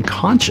knocks him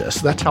unconscious.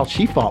 That's how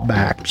she fought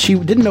back. She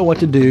didn't know what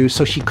to do,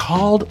 so she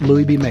called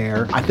Louis B.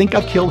 Mayer. I think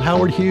I've killed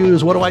Howard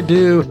Hughes. What do I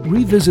do?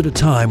 Revisit a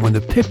time when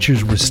the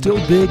pictures were still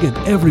big and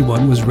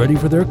everyone was ready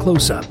for their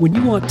close-up. When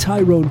you want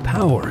Tyrone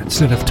Power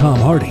instead of Tom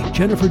Hardy,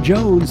 Jennifer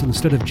Jones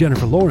instead of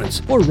Jennifer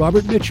Lawrence, or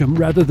Robert Mitchum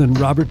rather other than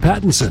Robert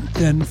Pattinson,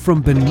 then From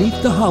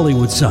Beneath the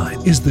Hollywood Sign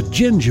is the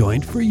gin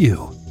joint for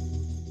you.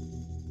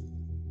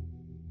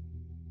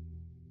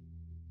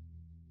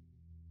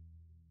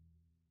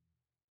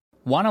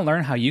 Want to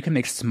learn how you can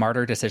make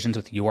smarter decisions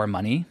with your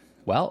money?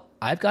 Well,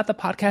 I've got the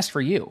podcast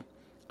for you.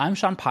 I'm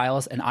Sean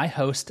Piles, and I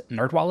host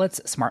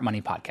NerdWallet's Smart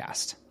Money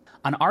Podcast.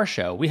 On our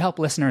show, we help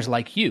listeners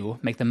like you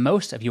make the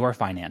most of your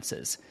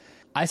finances.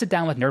 I sit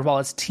down with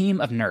NerdWallet's team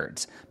of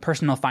nerds,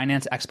 personal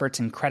finance experts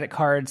in credit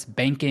cards,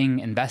 banking,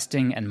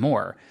 investing, and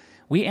more.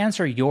 We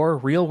answer your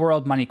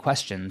real-world money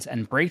questions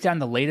and break down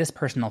the latest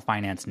personal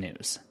finance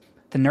news.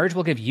 The nerds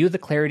will give you the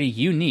clarity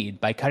you need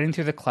by cutting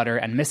through the clutter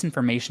and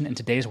misinformation in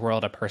today's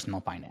world of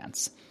personal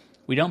finance.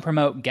 We don't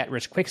promote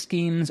get-rich-quick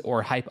schemes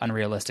or hype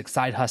unrealistic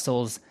side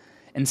hustles.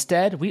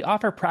 Instead, we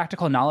offer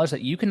practical knowledge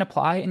that you can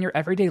apply in your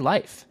everyday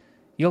life.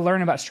 You'll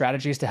learn about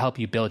strategies to help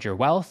you build your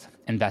wealth,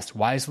 invest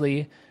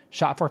wisely,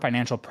 shop for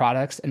financial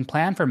products, and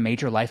plan for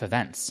major life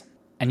events.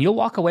 And you'll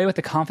walk away with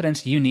the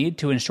confidence you need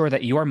to ensure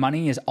that your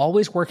money is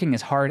always working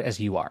as hard as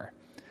you are.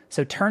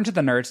 So turn to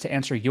the nerds to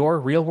answer your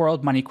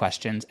real-world money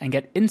questions and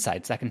get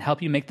insights that can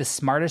help you make the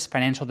smartest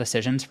financial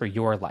decisions for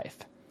your life.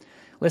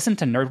 Listen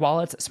to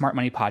NerdWallet's Smart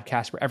Money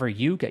Podcast wherever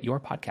you get your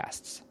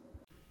podcasts.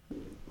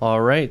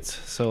 All right,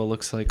 so it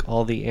looks like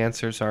all the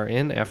answers are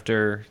in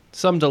after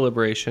some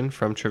deliberation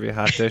from Trivia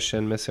Hot Dish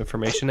and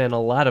Misinformation, and a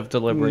lot of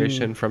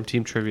deliberation from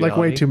Team Triviality. Like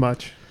way too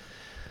much.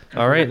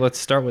 All right, let's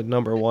start with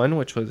number one,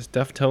 which was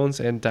Deftones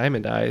and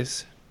Diamond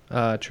Eyes.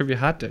 Trivia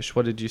Hot Dish,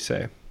 what did you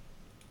say?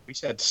 We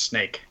said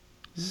snake.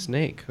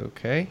 Snake,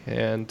 okay.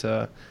 And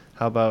how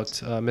about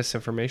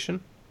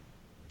Misinformation?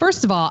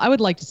 First of all, I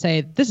would like to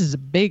say this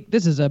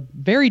is a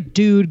very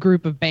dude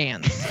group of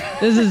bands.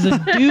 This is a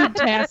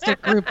dude-tastic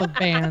group of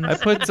bands. I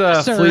put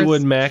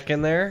Fleetwood Mac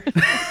in there.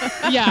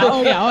 Yeah,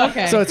 oh yeah,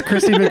 okay. So it's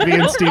Christy McVie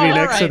and Stevie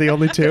Nicks are the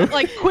only two.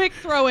 Like quick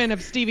throw in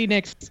of Stevie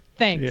Nicks.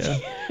 Thanks. Yeah.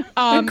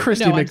 And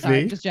Christy no, McVie. I'm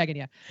sorry, just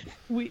jagging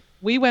you.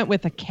 We went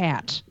with a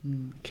cat.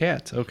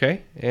 Cat,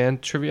 okay.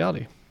 And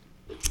Triviality.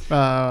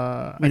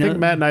 I think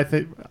Matt and I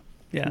think.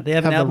 Yeah, they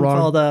have an album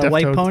called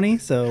White Pony,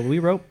 so we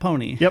wrote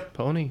Pony. Yep,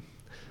 Pony.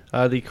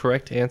 The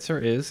correct answer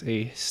is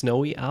a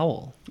snowy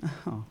owl.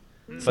 Oh,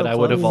 but I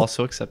would have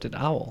also accepted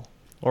owl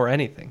or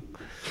anything.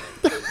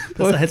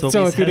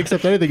 So if you'd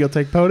accept anything, you'll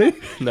take Pony?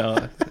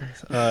 No,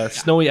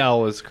 snowy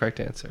owl is the correct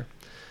answer.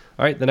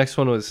 All right, the next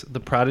one was The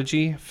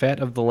Prodigy, Fat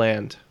of the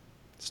Land.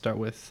 Start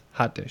with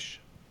Hot Dish.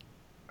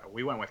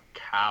 We went with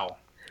cow.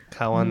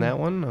 Cow on that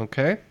one,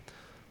 okay.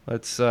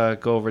 Let's go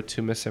over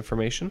to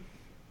Misinformation.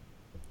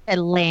 A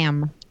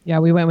lamb. Yeah,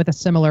 we went with a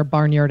similar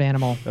barnyard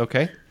animal.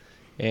 Okay.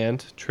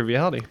 And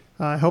Triviality.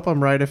 I hope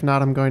I'm right. If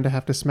not, I'm going to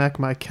have to smack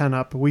my Ken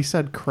up. We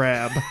said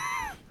crab.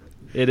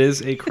 It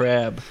is a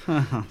crab.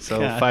 So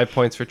God. 5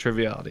 points for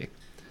Triviality.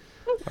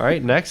 All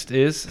right, next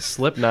is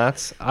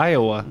Slipknot's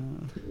Iowa.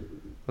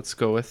 Let's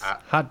go with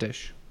Hot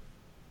Dish.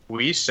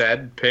 We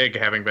said pig,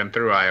 having been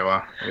through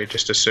Iowa. We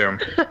just assume.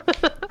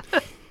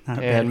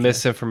 And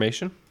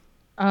Misinformation.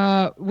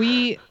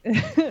 We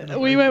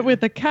went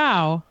with the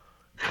cow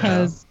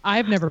because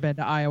I've never been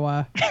to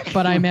Iowa,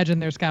 but I imagine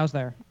there's cows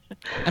there.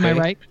 Am I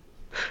right?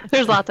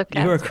 There's lots of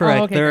cows. You are correct.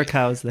 Oh, okay. There are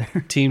cows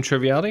there. Team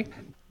Triviality.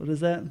 What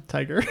is that?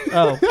 Tiger.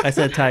 Oh, I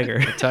said tiger.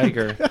 A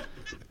tiger.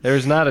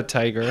 There's not a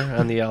tiger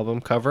on the album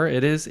cover.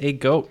 It is a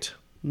goat.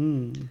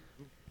 Mm.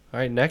 All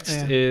right, next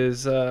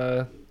is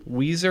Weezer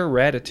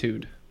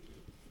Ratitude.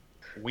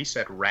 We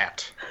said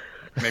rat.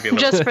 Maybe a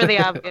little Just for the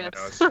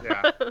obvious.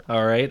 Yeah.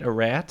 All right, a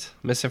rat.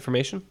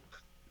 Misinformation.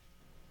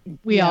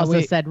 We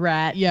also said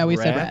rat. Yeah, we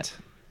said rat.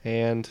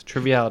 And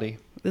Triviality.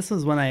 This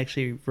was one I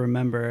actually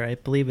remember. I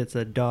believe it's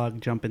a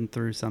dog jumping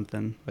through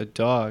something. A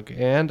dog.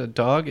 And a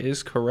dog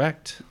is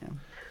correct. Yeah.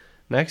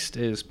 Next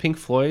is Pink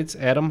Floyd's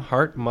Adam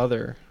Hart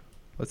Mother.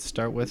 Let's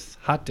start with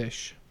Hot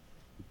Dish.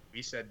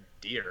 We said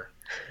deer.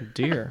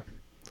 Deer.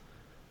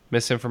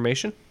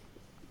 Misinformation.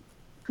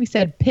 We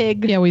said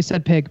pig. Yeah, we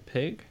said pig.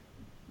 Pig.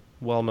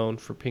 Well known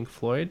for Pink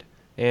Floyd.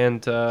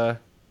 And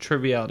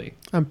Triviality.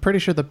 I'm pretty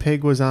sure the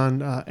pig was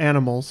on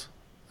Animals,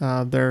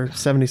 their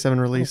 77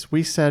 release.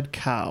 We said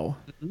cow.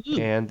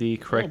 And the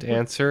correct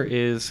answer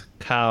is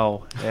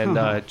cow.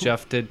 And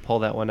Jeff did pull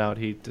that one out.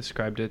 He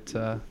described it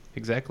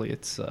exactly.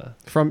 It's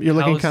from you're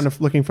looking kind of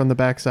looking from the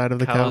backside of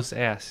the cow's cow.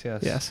 ass.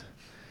 Yes. Yes.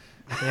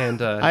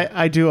 And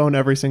I do own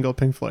every single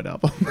Pink Floyd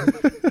album.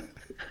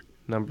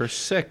 Number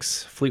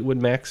 6, Fleetwood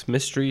Mac's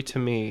Mystery to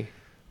Me.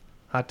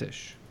 Hot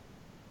Dish.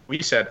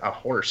 We said a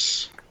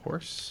horse.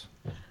 Horse.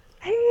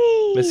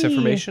 Hey.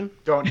 Misinformation.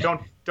 Don't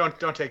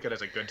take it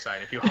as a good sign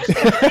if you.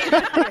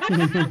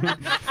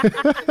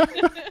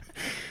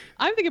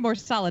 I'm thinking more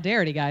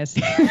solidarity, guys.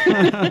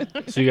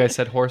 So you guys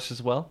said horse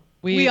as well?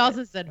 We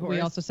also said horse.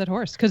 We also said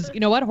horse because you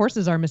know what?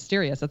 Horses are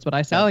mysterious. That's what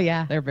I said. Oh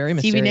yeah, they're very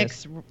mysterious. Stevie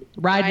Nicks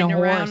riding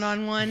around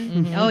on one.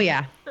 Mm-hmm. Oh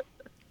yeah.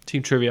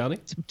 Team Triviality.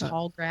 Some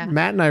tall grass.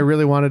 Matt and I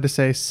really wanted to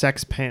say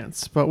sex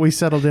pants, but we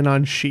settled in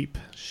on sheep.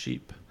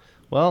 Sheep.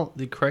 Well,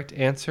 the correct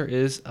answer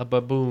is a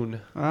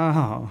baboon.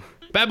 Oh.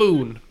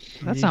 Baboon.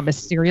 That's not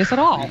mysterious at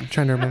all. I'm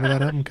trying to remember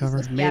that album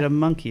cover. Made a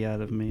monkey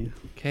out of me.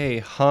 Okay,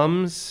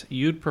 Hums,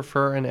 you'd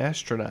prefer an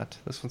astronaut.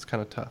 This one's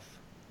kind of tough.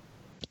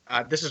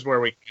 This is where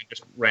we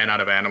just ran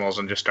out of animals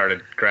and just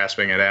started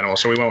grasping at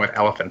animals. So we went with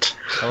elephant.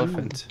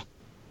 Elephant.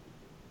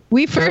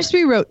 We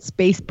wrote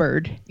space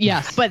bird.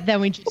 Yes. But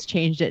then we just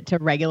changed it to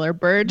regular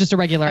bird. Just a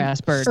regular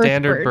ass bird.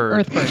 Standard bird.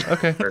 Earth bird.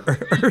 Okay.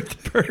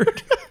 Earth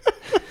bird.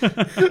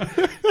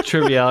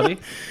 Triviality.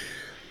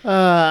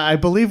 I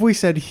believe we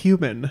said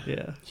human.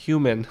 Yeah.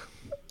 Human.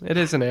 It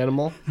is an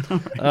animal.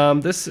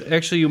 This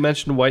actually, you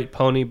mentioned White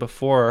Pony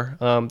before.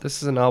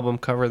 This is an album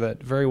cover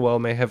that very well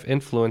may have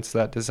influenced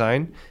that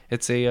design.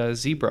 It's a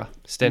zebra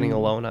standing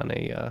alone on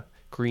a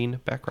green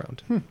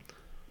background.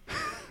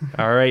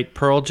 All right,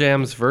 Pearl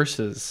Jam's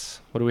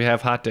Verses. What do we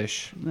have? Hot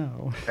Dish.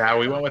 No.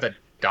 We went with a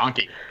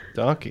donkey.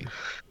 Donkey.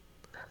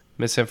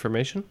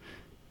 Misinformation.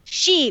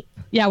 Sheep.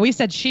 Yeah, we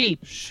said sheep.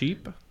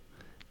 Sheep.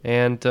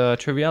 And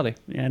Triviality.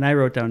 Yeah, and I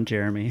wrote down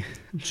Jeremy.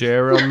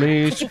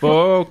 Jeremy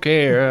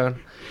Spoken.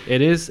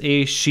 It is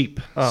a sheep.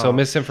 So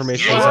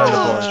misinformation is on the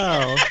board.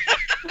 Wow.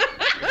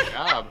 Good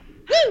job.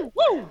 Woo,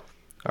 woo. All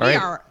right. We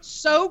are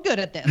so good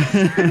at this.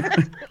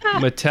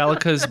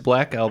 Metallica's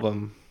Black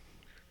Album.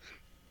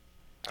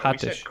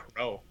 Hot we Dish. said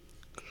crow.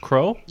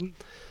 Crow.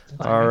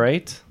 All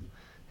right.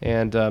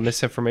 And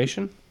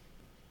misinformation.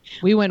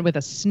 We went with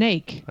a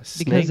snake, A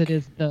snake? because it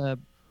is the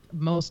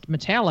most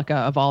Metallica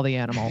of all the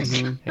animals.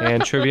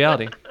 And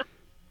Triviality.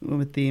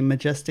 With the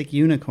majestic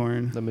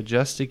unicorn. The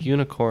majestic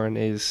unicorn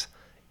is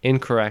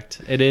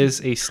incorrect. It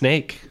is a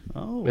snake.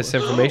 Oh.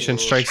 Misinformation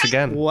strikes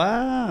again.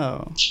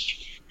 Wow.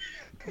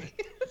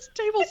 This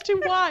table's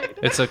too wide.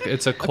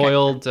 It's a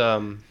coiled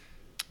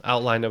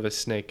outline of a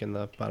snake in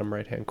the bottom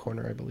right-hand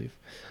corner, I believe.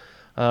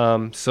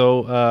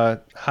 So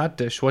Hot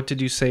Dish, what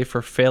did you say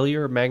for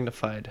failure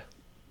magnified?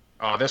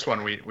 Oh, this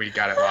one we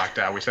got it locked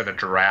out. We said a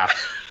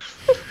giraffe.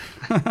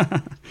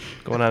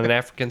 Going on an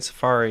African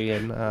safari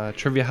and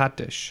Trivia Hot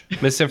Dish.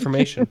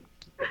 Misinformation.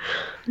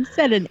 You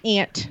said an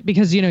ant.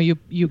 Because, you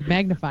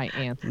magnify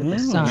ants with the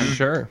sun.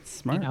 Sure.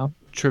 Smart. You know.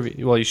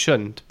 Well, you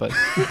shouldn't, but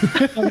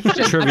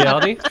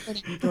Triviality?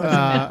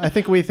 I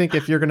think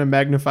if you're going to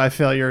magnify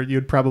failure,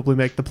 you'd probably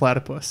make the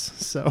platypus.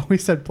 So we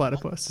said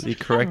platypus. The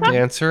correct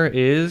answer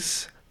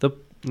is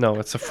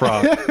it's a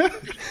frog.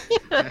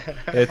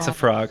 It's a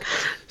frog.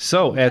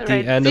 So at the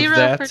end of 0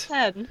 that,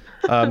 for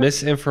 10.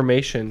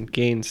 misinformation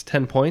gains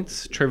 10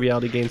 points,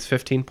 Triviality gains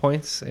 15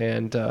 points,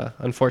 and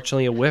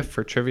unfortunately a whiff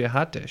for Trivia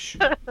Hot Dish.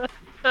 Yeah,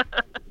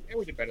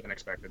 we did better than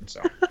expected.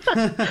 So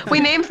We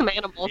named some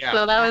animals,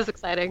 so that was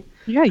exciting.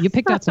 Yeah, you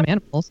picked out some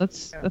animals.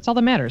 That's all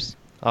that matters.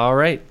 All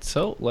right,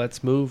 so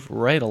let's move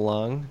right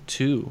along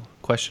to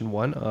question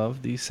 1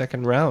 of the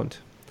second round.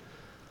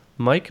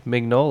 Mike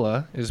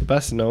Mignola is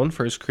best known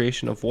for his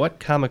creation of what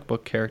comic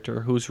book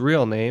character whose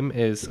real name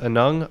is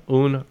Anung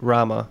Un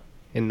Rama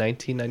in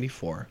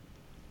 1994?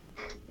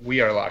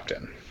 we are locked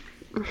in.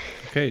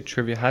 Okay,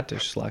 Trivia Hot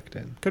Dish is locked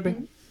in. Could be.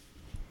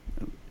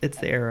 It's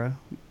the era.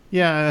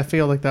 Yeah, I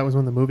feel like that was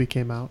when the movie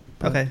came out.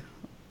 but- Okay.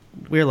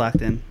 We're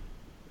locked in.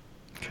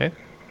 Okay.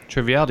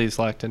 Triviality is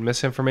locked in.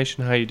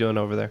 Misinformation, how you doing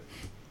over there?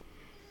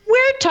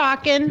 We're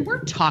talking.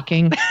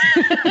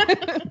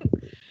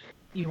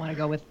 You want to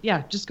go with?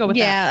 Yeah, just go with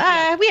that.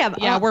 Yeah, we have.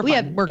 Yeah, we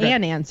have we're good.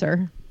 an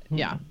answer.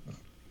 Yeah.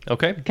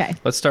 Okay. Okay.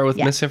 Let's start with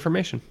Yeah.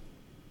 misinformation.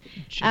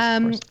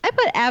 I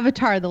put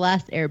Avatar: The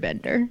Last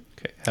Airbender.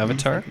 Okay,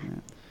 Avatar.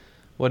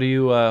 What do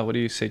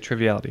you say?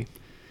 Triviality.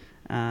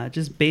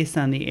 Just based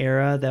on the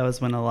era, that was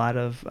when a lot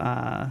of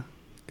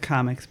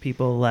comics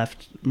people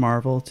left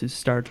Marvel to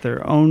start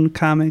their own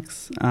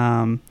comics,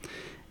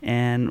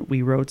 and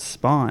we wrote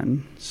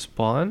Spawn.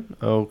 Spawn.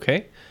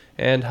 Okay.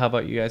 And how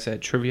about you guys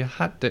at Trivia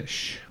Hot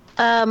Dish?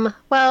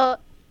 Well,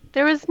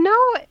 there was no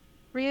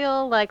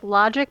real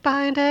logic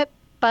behind it,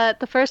 but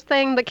the first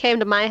thing that came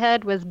to my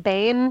head was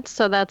Bane,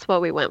 so that's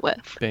what we went with.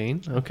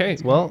 Bane. Okay.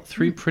 Well,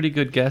 3 pretty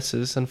good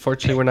guesses.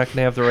 Unfortunately, we're not going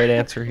to have the right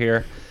answer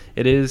here.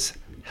 It is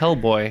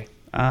Hellboy.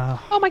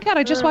 Oh my God!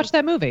 I just watched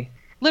that movie.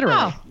 Literally.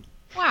 Oh,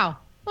 wow.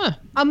 Huh.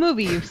 A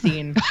movie you've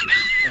seen.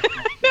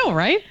 No,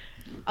 right?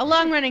 A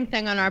long-running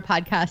thing on our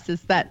podcast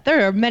is that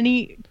there are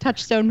many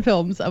touchstone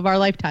films of our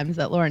lifetimes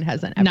that Lauren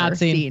hasn't ever Not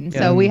seen. So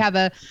Yeah. we have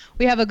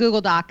a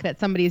Google Doc that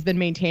somebody's been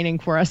maintaining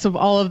for us of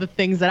all of the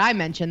things that I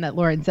mentioned that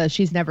Lauren says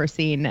she's never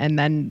seen, and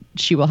then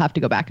she will have to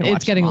go back and watch.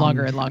 It's getting them all.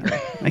 longer and longer.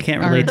 I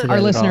can't relate to that Our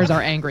at listeners all.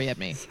 are angry at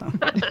me.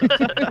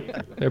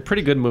 They're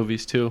pretty good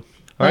movies, too.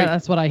 All right.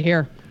 That's what I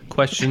hear.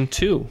 Question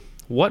 2.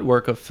 What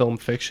work of film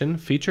fiction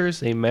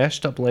features a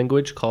mashed-up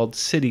language called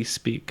city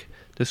speak,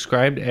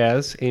 described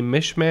as a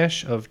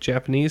mishmash of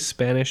Japanese,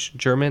 Spanish,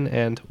 German,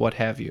 and what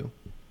have you?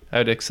 I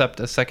would accept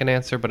a second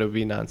answer, but it would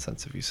be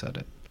nonsense if you said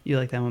it. You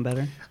like that one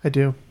better? I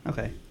do.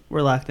 Okay.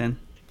 We're locked in.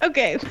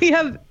 Okay,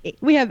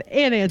 we have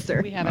an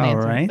answer. We have an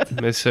All answer.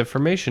 right.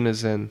 Misinformation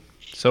is in.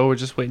 So we're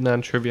just waiting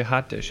on Trivia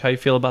Hot Dish. How you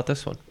feel about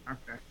this one?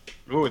 Okay.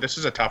 Ooh, this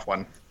is a tough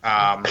one.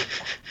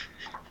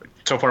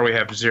 So far we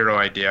have zero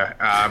idea.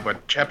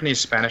 But Japanese,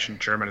 Spanish, and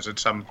German, is it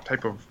some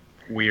type of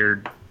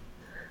weird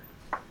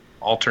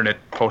alternate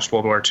post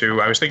World War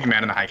II. I was thinking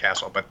Man in the High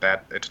Castle, but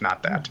it's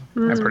not that.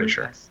 I'm pretty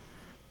sure.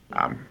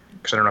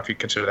 Because I don't know if you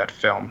consider that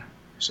film,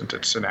 since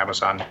it's an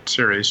Amazon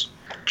series.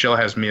 Jill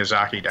has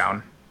Miyazaki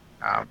down,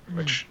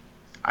 which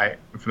I'm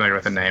familiar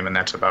with the name, and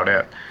that's about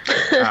it.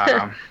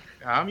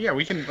 Yeah,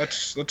 we can.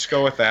 Let's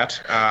go with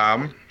that.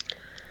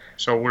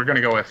 So we're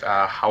gonna go with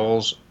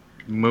Howl's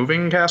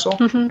Moving Castle.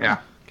 Yeah.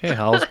 Okay,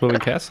 Howl's Moving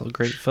Castle,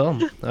 great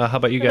film. How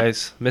about you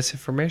guys?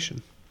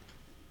 Misinformation.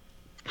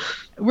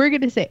 We're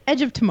going to say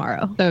Edge of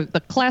Tomorrow.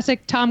 The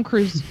classic Tom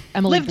Cruise,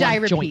 Emily Live, Die,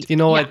 Blunt joint. Repeat. You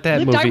know what? That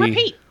Live, movie Die,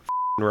 Repeat.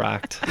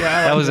 rocked.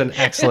 That was an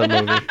excellent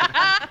movie.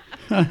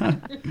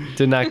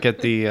 Did not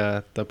get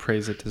the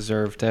praise it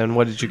deserved. And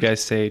what did you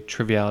guys say?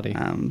 Triviality.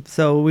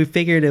 So we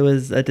figured it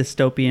was a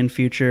dystopian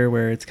future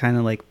where it's kind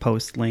of like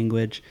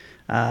post-language.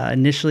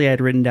 Initially,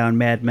 I'd written down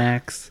Mad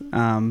Max,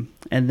 and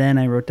then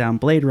I wrote down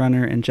Blade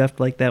Runner, and Jeff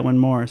liked that one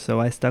more, so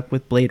I stuck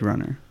with Blade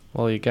Runner.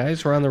 Well, you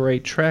guys were on the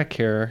right track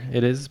here.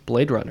 It is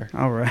Blade Runner.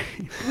 All right.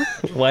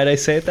 Why'd I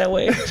say it that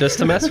way? Just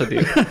to mess with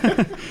you.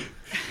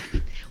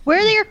 Where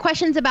are your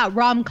questions about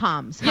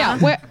rom-coms? Huh?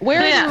 Yeah, where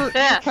are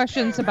your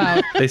questions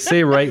about... They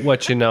say write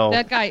what you know.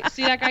 That guy,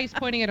 he's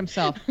pointing at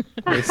himself.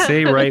 They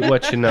say write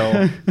what you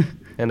know,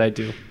 and I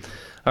do.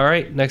 All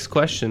right, next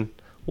question.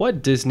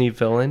 What Disney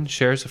villain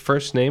shares a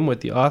first name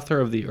with the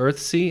author of the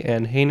Earthsea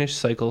and Hainish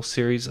Cycle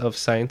series of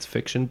science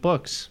fiction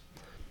books?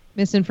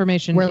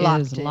 Misinformation We're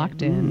is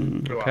locked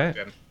in. Okay.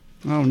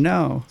 Oh,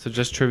 no. So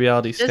just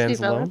Triviality Disney stands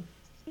villain.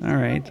 All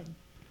right.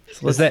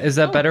 So is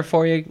that better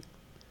for you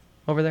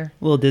over there?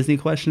 A little Disney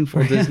question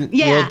for you. Disney,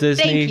 Yeah, little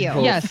Disney, thank you.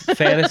 little Yes.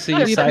 fantasy,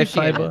 We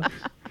sci-fi appreciate it.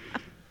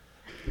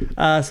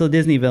 book. So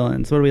Disney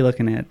villains, what are we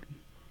looking at?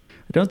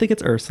 I don't think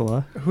it's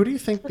Ursula. Who do you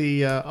think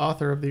the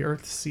author of the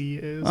Earthsea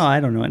is? Oh, I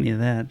don't know any of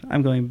that.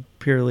 I'm going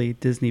purely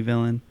Disney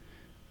villain.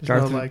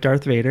 There's no, like-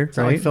 Darth Vader, It's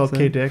not right? like Philip So-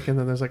 K. Dick, and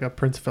then there's like a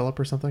Prince Philip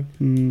or something.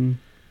 Hmm.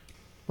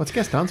 What's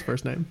Gaston's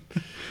first name?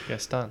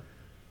 Gaston.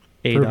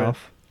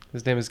 Adolf.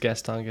 His name is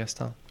Gaston.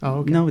 Oh,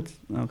 okay. No, it's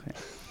okay.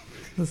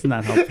 This is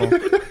not helpful.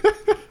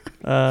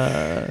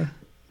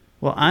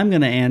 Well, I'm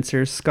going to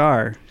answer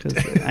Scar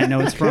because I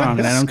know it's wrong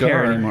and I don't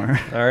care Scar. anymore.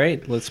 All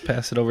right, let's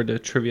pass it over to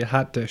Trivia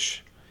Hot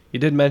Dish. You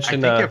did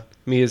mention I think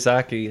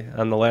Miyazaki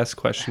on the last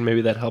question.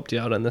 Maybe that helped you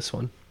out on this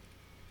one.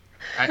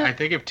 I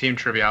think if Team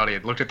Triviality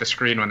had looked at the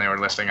screen when they were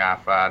listing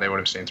off, they would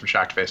have seen some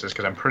shocked faces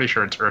because I'm pretty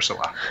sure it's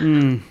Ursula.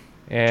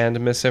 And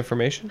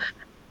misinformation?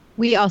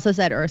 We also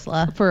said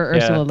Ursula. For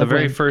Ursula Yeah, Le the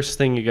very Guin. first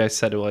thing you guys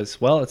said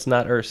was, well, it's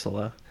not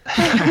Ursula.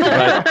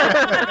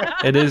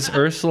 But it is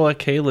Ursula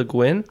K. Le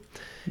Guin.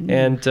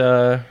 And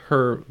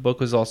her book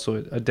was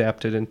also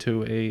adapted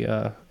into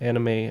a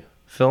anime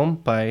film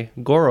by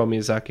Goro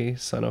Miyazaki,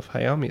 son of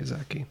Hayao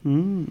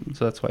Miyazaki.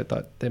 So that's why I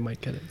thought they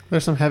might get it.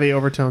 There's some heavy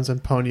overtones in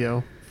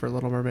Ponyo for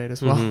Little Mermaid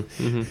as well.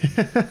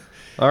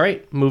 All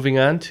right, moving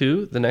on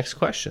to the next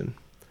question.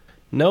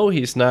 No,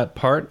 he's not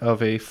part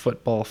of a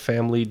football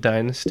family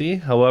dynasty.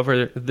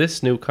 However,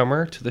 this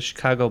newcomer to the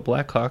Chicago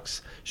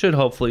Blackhawks should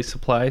hopefully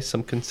supply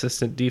some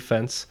consistent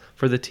defense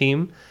for the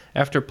team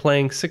after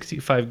playing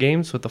 65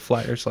 games with the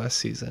Flyers last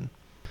season.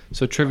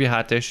 So Trivia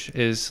Hot Dish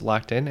is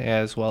locked in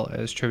as well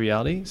as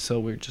Triviality, so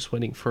we're just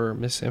waiting for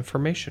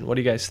misinformation. What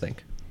do you guys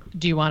think?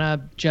 Do you want to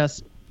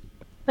just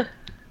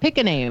Pick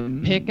a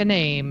name. pick a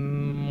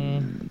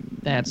name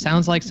that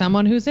sounds like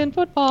someone who's in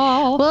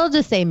football? We'll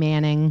just say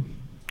Manning.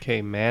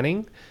 Okay,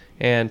 Manning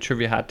and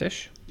Trivia Hot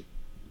Dish.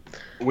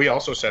 We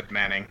also said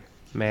Manning.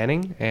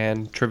 Manning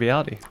and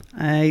Triviality.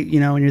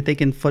 When you're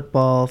thinking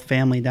football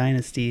family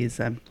dynasties,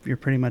 you're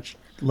pretty much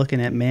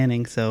looking at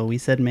Manning, so we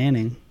said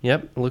Manning.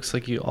 Yep, looks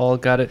like you all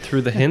got it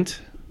through the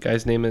hint.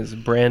 Guy's name is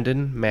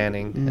Brandon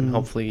Manning, and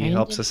hopefully he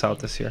helps us out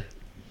this year.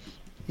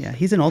 Yeah,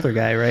 he's an older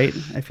guy, right?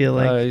 I feel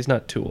like He's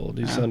not too old.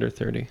 He's under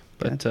 30.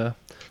 But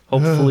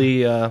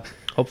hopefully,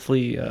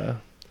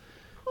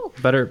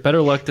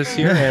 better luck this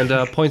year and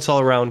points all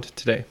around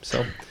today.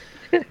 So,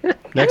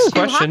 next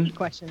question.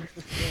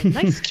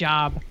 Nice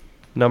job.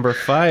 Number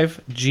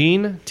 5,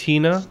 Jean,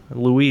 Tina,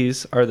 and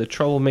Louise are the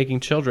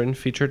troublemaking children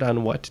featured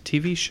on what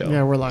TV show?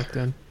 Yeah, we're locked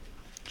in.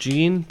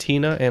 Jean,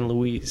 Tina, and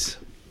Louise.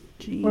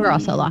 We're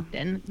also locked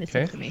in.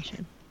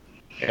 Misinformation.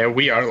 Yeah,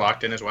 we are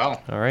locked in as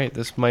well. All right,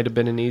 this might have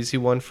been an easy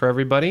one for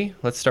everybody.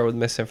 Let's start with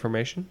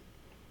misinformation.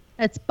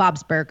 It's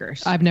Bob's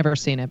Burgers. I've never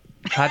seen it.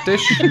 Hot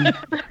Dish?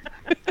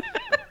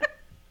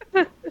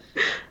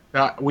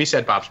 We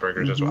said Bob's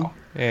Burgers as well.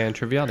 And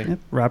Triviality. Yep,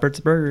 Robert's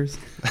Burgers.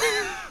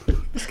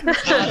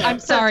 I'm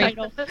sorry.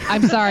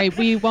 I'm sorry.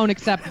 We won't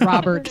accept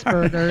Robert's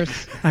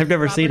Burgers. I've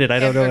never seen it. I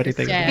don't know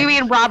anything. You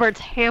mean Robert's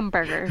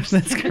Hamburgers?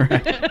 That's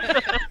correct.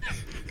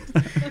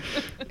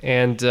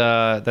 And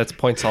that's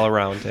points all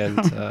around. And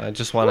I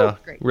just want to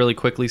really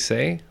quickly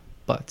say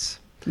butts.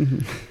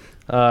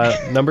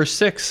 Number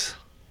 6.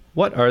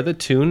 What are the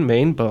two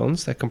main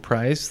bones that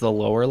comprise the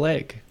lower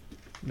leg?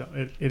 No,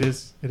 it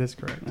is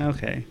correct.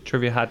 Okay.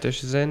 Trivia Hot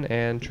Dish is in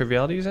and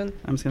Triviality is in.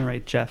 I'm just going to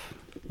write Jeff.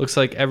 Looks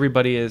like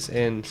everybody is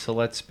in, so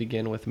let's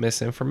begin with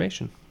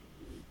misinformation.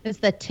 It's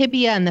the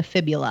tibia and the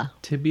fibula.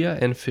 Tibia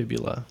and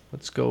fibula.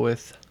 Let's go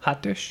with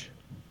Hot Dish.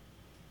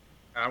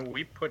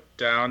 We put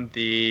down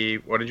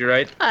what did you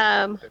write?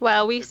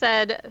 Well, we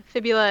said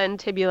fibula and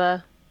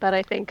tibula, but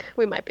I think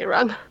we might be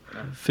wrong.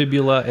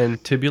 Fibula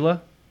and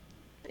tibula?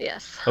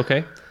 Yes.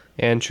 Okay.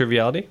 And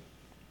triviality?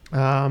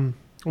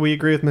 We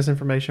agree with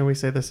misinformation. We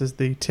say this is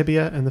the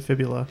tibia and the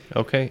fibula.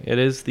 Okay, it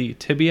is the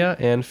tibia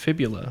and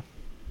fibula.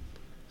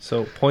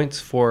 So points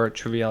for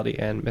triviality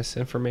and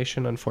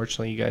misinformation.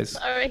 Unfortunately, you guys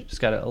just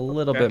got it a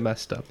little bit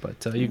messed up,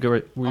 but you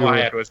go. All I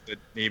had was the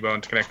knee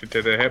bones connected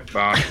to the hip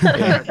bone.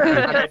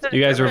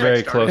 You guys were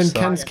very close. In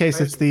Ken's case,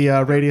 it's the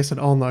radius and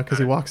ulna because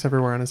he walks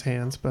everywhere on his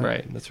hands. But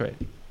right, that's right.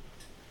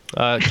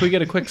 Can we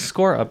get a quick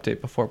score update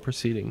before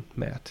proceeding,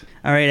 Matt?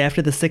 All right,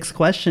 after the sixth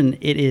question,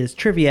 it is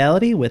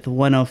triviality with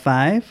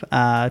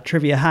 105,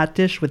 trivia hot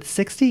dish with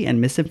 60,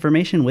 and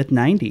misinformation with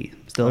 90.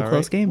 Still a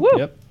close game. Woo!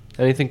 Yep.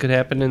 Anything could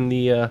happen in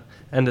the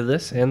end of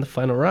this and the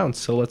final round.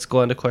 So let's go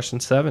on to question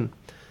 7.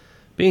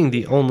 Being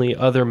the only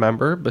other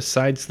member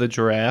besides the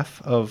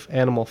giraffe of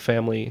animal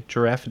family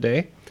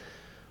Giraffidae,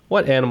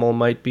 what animal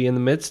might be in the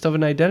midst of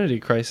an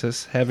identity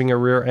crisis, having a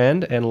rear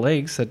end and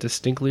legs that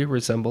distinctly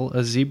resemble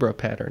a zebra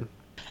pattern?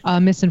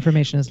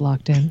 Misinformation is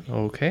locked in.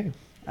 Okay.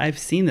 I've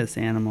seen this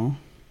animal.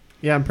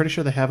 Yeah, I'm pretty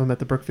sure they have them at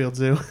the Brookfield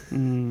Zoo.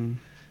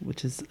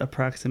 Which is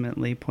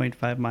approximately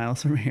 0.5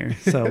 miles from here.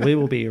 So we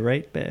will be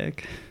right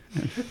back.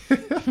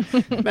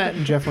 Matt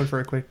and Jeff went for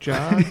a quick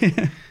jog.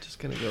 Just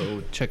going to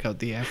go check out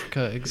the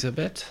Africa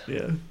exhibit.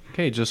 Yeah.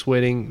 Okay, just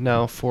waiting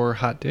now for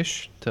Hot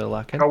Dish to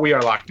lock in. Oh, we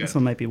are locked in. This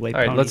one might be way. All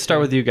right, let's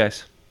start with you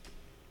guys.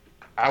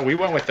 We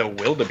went with the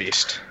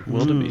wildebeest.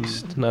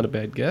 Wildebeest, not a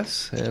bad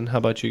guess. And how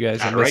about you guys?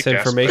 Not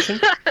Misinformation?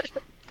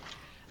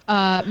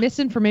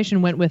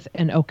 Misinformation went with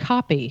an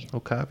okapi.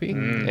 Okapi.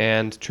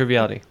 And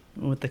triviality?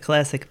 With the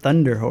classic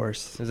Thunder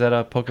Horse. Is that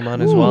a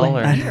Pokemon as well?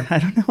 Or? I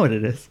don't know what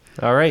it is.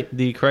 All right,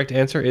 the correct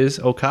answer is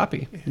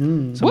Okapi.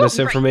 So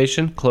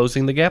misinformation,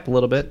 closing the gap a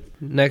little bit.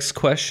 Next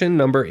question,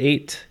 number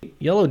 8.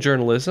 Yellow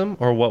journalism,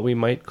 or what we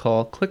might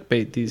call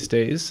clickbait these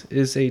days,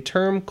 is a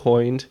term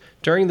coined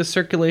during the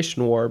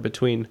circulation war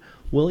between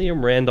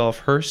William Randolph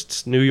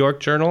Hearst's New York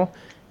Journal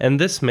and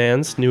this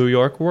man's New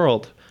York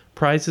World.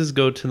 Prizes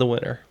go to the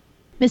winner.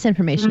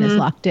 Misinformation is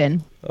locked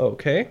in.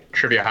 Okay.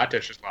 Trivia hot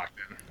dish is locked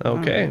in.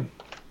 Okay.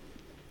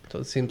 So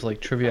it seems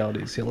like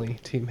Triviality is the only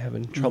team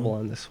having trouble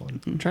on this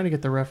one. I'm trying to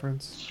get the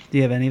reference. Do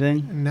you have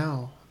anything?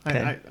 No.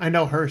 Okay. I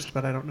know Hearst,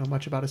 but I don't know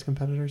much about his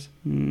competitors.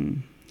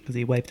 Because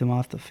he wiped him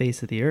off the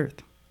face of the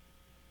earth.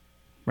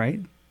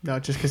 Right? No,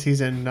 just because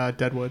he's in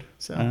Deadwood.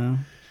 So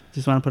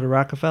just want to put a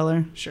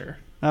Rockefeller? Sure.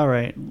 All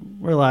right.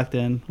 We're locked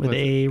in with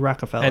a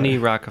Rockefeller. Any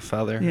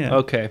Rockefeller. Yeah.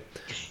 Okay.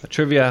 A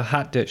trivia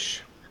hot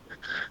dish.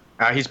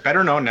 He's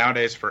better known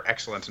nowadays for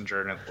excellence in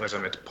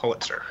journalism. It's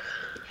Pulitzer.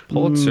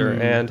 Pulitzer.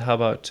 And how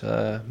about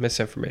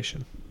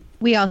misinformation?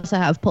 We also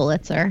have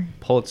Pulitzer.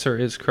 Pulitzer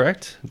is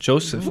correct.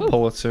 Joseph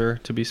Pulitzer,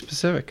 to be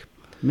specific.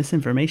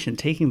 Misinformation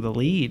taking the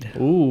lead.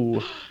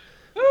 Ooh.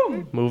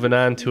 Moving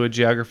on to a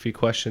geography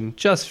question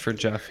just for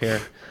Jeff here.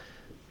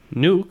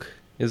 Nuuk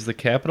is the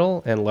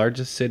capital and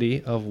largest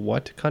city of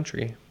what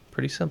country?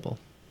 Pretty simple.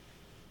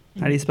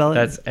 How do you spell it?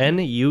 That's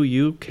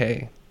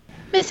N-U-U-K.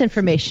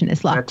 Misinformation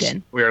is locked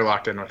in. We are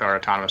locked in with our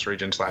autonomous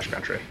region /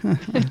 country.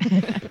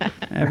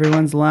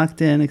 Everyone's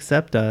locked in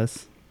except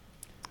us.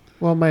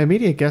 Well, my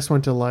immediate guess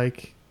went to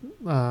like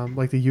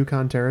the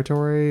Yukon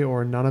Territory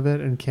or none of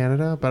it in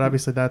Canada, but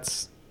obviously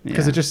that's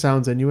because it just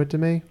sounds Inuit to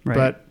me. Right.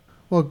 But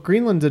well,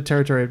 Greenland's a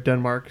territory of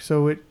Denmark,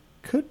 so it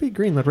could be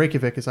Greenland.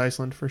 Reykjavik is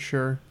Iceland for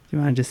sure. Do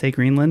you want to just say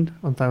Greenland?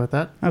 I'm fine with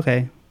that.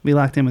 Okay, we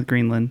locked in with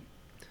Greenland.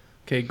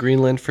 Okay,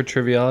 Greenland for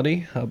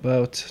triviality. How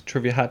about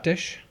trivia hot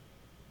dish?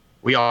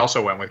 We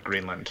also went with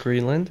Greenland.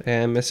 Greenland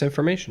and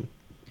misinformation.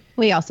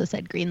 We also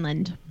said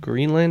Greenland.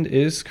 Greenland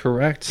is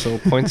correct, so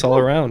points all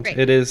around. Great.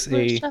 It is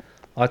a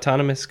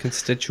autonomous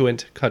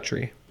constituent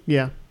country.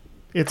 Yeah,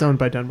 it's owned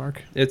by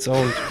Denmark. It's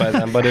owned by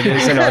them, but it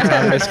is an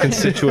autonomous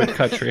constituent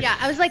country. Yeah,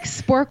 I was like,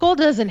 Sporkle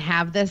doesn't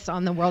have this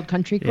on the World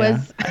Country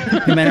Quiz.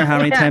 No matter how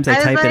many times I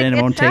type it in,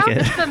 it won't take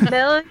it. Sounds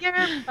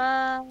familiar,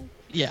 but...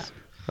 Yeah.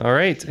 All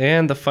right,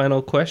 and the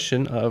final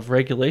question of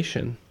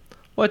regulation.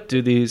 What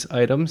do these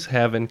items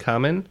have in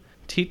common?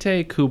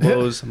 Tite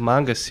Kubo's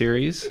manga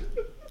series,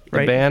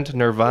 the band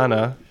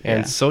Nirvana,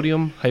 and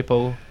sodium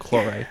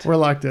hypochlorite. We're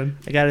locked in.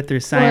 I got it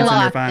through science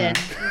and Nirvana.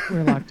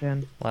 We're locked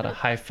in. A lot of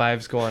high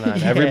fives going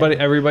on.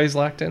 Everybody's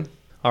locked in?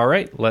 All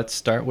right, let's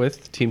start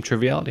with Team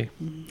Triviality.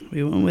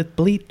 We went with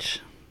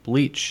Bleach.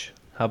 Bleach.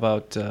 How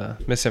about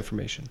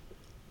misinformation?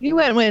 We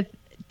went with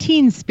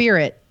Teen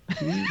Spirit.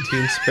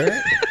 Teen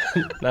Spirit?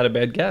 Not a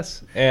bad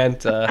guess.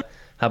 And how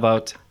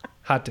about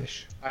hot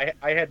dish?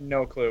 I had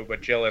no clue, but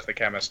Jill, as the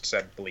chemist,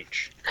 said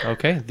bleach.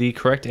 Okay, the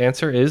correct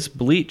answer is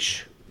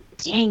Bleach.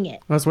 Dang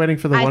it. I was waiting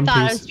for the One Piece. I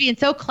thought I was being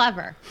so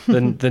clever.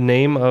 The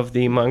name of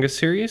the manga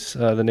series,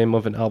 the name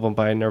of an album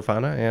by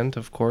Nirvana, and,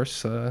 of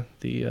course,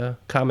 the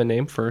common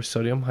name for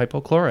sodium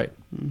hypochlorite.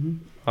 Mm-hmm.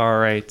 All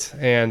right,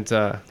 and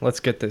let's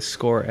get this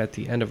score at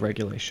the end of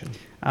regulation.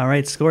 All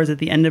right, scores at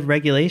the end of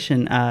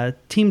regulation.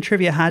 Team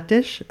Trivia Hot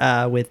Dish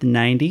with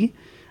 90.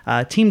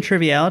 Team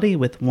Triviality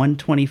with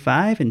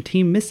 125 and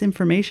Team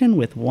Misinformation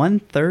with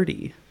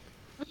 130.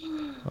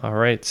 All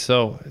right,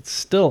 so it's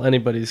still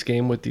anybody's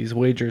game with these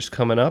wagers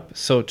coming up.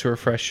 So to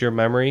refresh your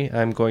memory,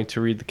 I'm going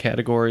to read the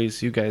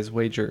categories. You guys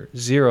wager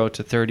 0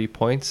 to 30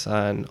 points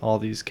on all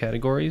these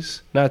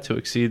categories, not to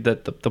exceed the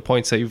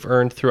points that you've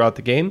earned throughout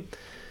the game.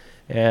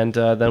 And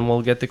then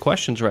we'll get the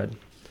questions read.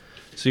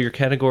 So your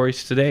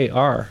categories today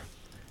are: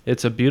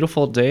 It's a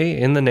Beautiful Day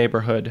in the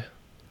Neighborhood.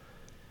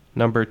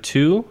 Number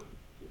 2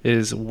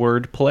 is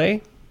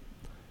Wordplay.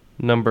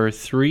 Number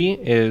 3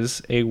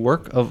 is A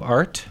Work of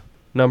Art.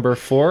 Number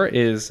 4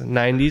 is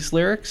 90s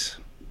lyrics.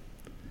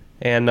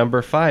 And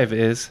number 5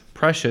 is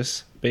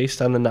Precious,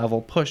 based on the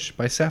novel Push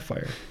by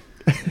Sapphire.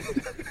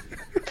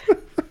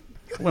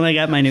 When I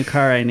got my new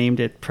car, I named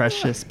it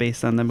Precious,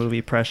 based on the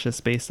movie Precious,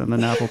 based on the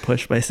novel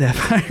Push by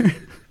Sapphire.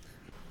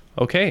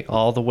 Okay,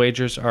 all the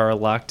wagers are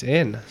locked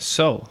in.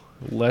 So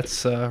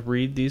let's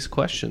read these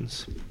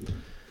questions.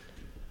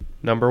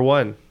 Number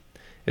 1,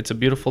 It's a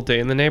Beautiful Day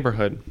in the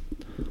Neighborhood.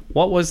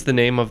 What was the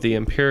name of the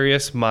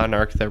imperious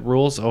monarch that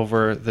rules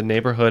over the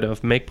neighborhood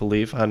of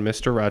make-believe on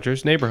Mr.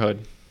 Rogers'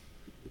 Neighborhood?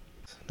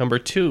 Number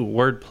 2,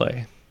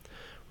 Wordplay.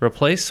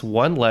 Replace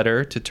one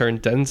letter to turn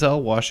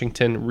Denzel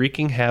Washington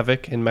wreaking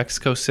havoc in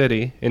Mexico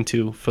City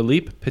into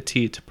Philippe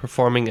Petit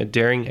performing a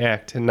daring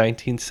act in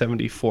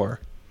 1974.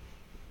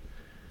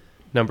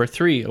 Number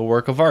 3, A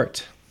Work of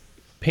Art.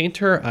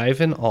 Painter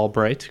Ivan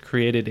Albright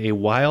created a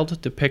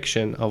wild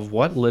depiction of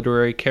what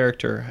literary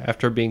character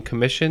after being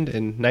commissioned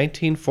in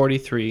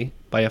 1943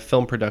 by a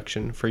film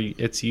production for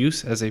its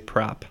use as a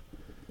prop?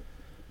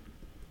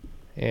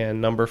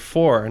 And number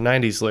 4,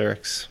 90s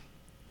lyrics.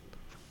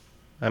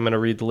 I'm going to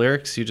read the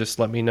lyrics. You just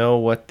let me know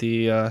what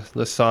the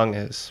song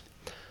is.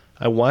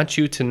 I want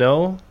you to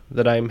know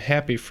that I'm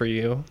happy for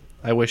you.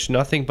 I wish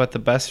nothing but the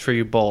best for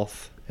you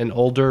both. An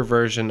older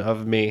version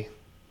of me.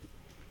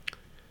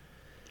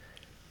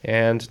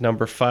 And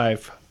number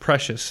 5,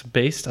 Precious,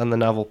 based on the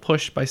novel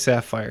Push by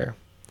Sapphire.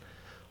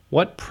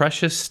 What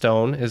precious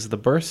stone is the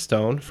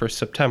birthstone for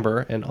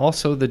September and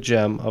also the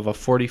gem of a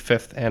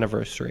 45th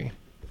anniversary?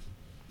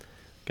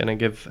 Gonna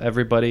give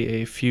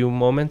everybody a few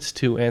moments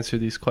to answer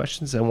these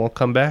questions, and we'll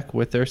come back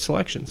with their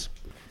selections.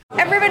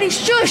 Everybody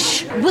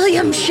shush!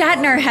 William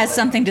Shatner has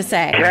something to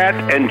say.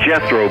 Cat and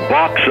Jethro,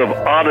 box of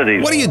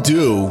oddities. What do you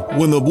do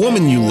when the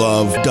woman you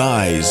love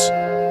dies?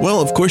 Well,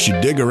 of course you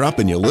dig her up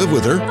and you live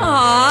with her.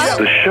 Aww.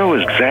 The show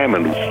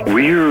examines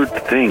weird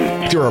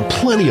things. There are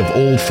plenty of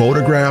old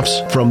photographs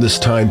from this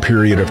time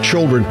period of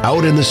children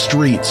out in the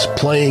streets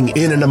playing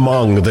in and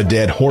among the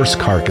dead horse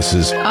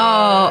carcasses.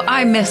 Oh,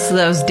 I miss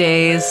those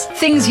days.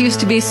 Things used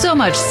to be so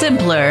much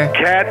simpler.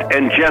 Cat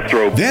and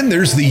Jethro. Then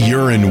there's the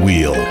urine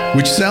wheel,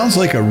 which sounds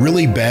like a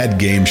really bad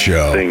game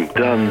show. They've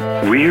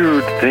done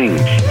weird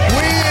things.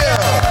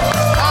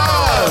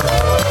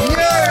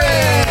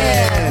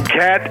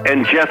 Cat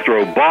and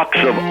Jethro, box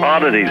of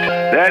oddities.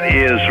 That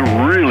is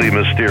really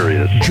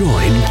mysterious.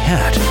 Join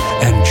Cat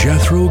and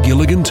Jethro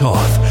Gilligan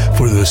Toth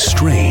for the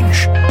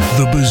strange,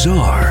 the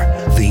bizarre,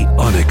 the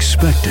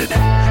unexpected,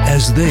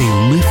 as they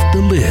lift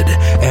the lid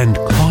and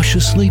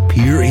cautiously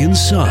peer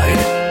inside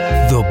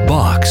the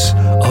Box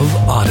of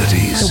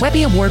Oddities. The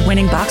Webby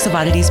Award-winning Box of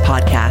Oddities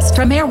podcast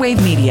from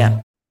Airwave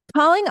Media.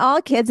 Calling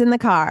all kids in the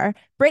car.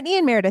 Brittany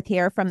and Meredith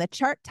here from the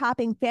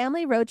chart-topping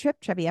Family Road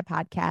Trip Trivia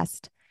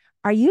podcast.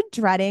 Are you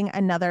dreading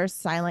another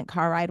silent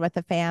car ride with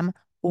the fam?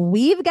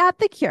 We've got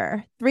the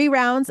cure. 3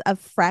 rounds of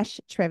fresh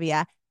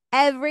trivia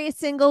every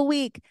single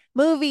week.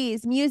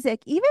 Movies,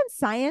 music, even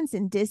science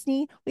and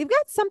Disney. We've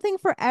got something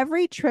for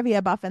every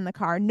trivia buff in the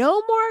car.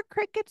 No more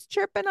crickets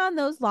chirping on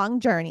those long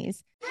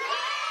journeys.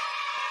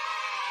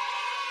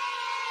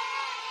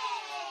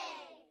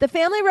 The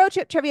Family Road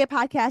Trip Trivia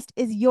podcast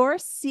is your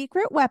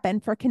secret weapon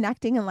for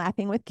connecting and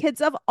laughing with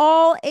kids of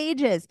all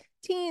ages.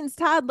 Teens,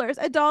 toddlers,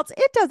 adults,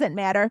 it doesn't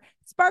matter.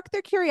 Spark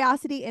their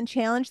curiosity and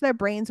challenge their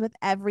brains with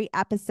every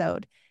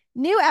episode.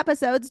 New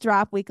episodes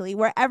drop weekly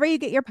wherever you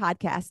get your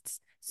podcasts.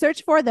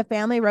 Search for the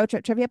Family Road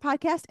Trip Trivia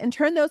podcast and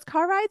turn those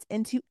car rides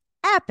into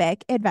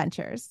epic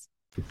adventures.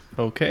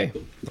 Okay,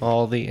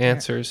 all the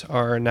answers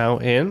are now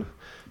in.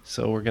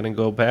 So we're going to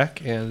go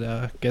back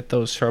and get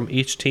those from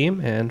each team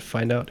and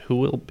find out who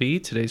will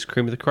be today's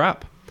cream of the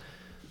crop.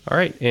 All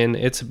right, in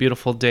It's a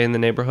Beautiful Day in the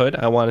Neighborhood,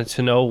 I wanted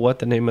to know what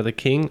the name of the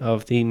king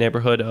of the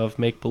neighborhood of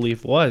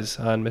make-believe was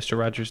on Mr.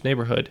 Rogers'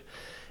 Neighborhood.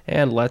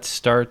 And let's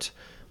start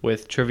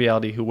with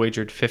Triviality, who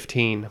wagered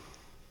 15.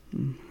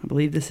 I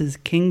believe this is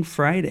King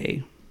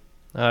Friday.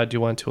 Do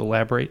you want to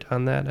elaborate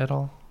on that at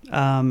all?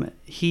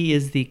 He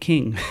is the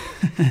king.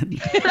 And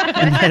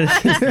that is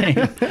his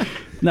name.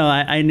 No,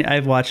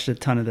 I've watched a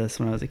ton of this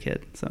when I was a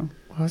kid. So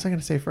Why was I going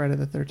to say Friday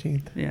the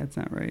 13th? Yeah, it's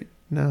not right.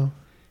 No.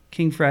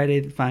 King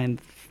Friday,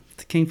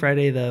 King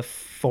Friday the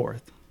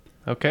 4th.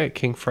 Okay,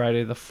 King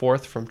Friday the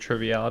 4th from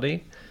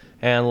Triviality.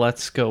 And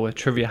let's go with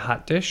Trivia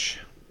Hot Dish,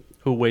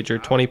 who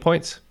wagered 20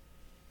 points.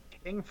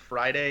 King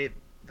Friday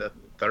the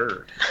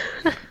 3rd.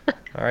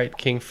 All right,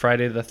 King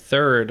Friday the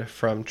 3rd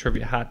from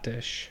Trivia Hot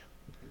Dish.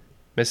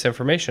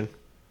 Misinformation.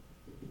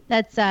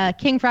 That's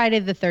King Friday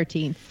the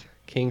 13th.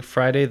 King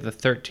Friday the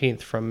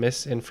 13th from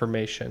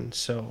Misinformation.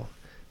 So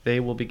they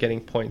will be getting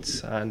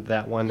points on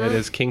that one. It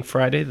is King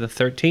Friday the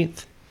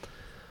 13th.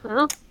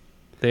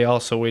 They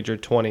also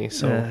wagered 20,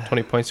 so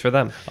 20 points for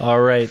them. All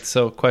right,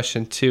 so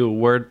question 2,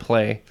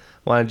 wordplay.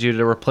 Wanted you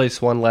to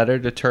replace one letter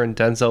to turn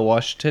Denzel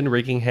Washington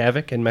wreaking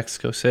havoc in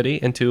Mexico City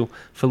into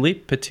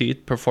Philippe Petit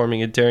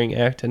performing a daring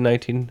act in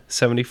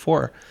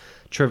 1974.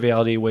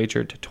 Triviality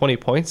wagered 20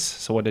 points,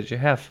 so what did you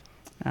have?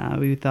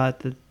 We thought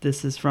that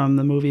this is from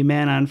the movie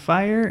Man on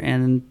Fire,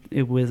 and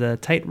it was a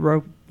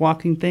tightrope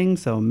walking thing,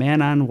 so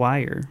Man on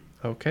Wire.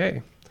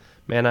 Okay.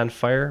 Man on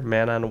Fire,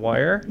 Man on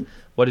Wire.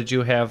 What did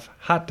you have?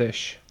 Hot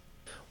Dish.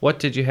 What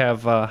did you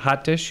have?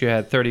 Hot Dish, you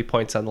had 30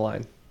 points on the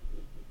line.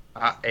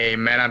 A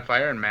Man on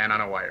Fire and Man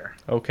on a Wire.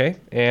 Okay.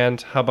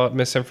 And how about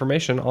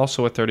Misinformation,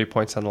 also with 30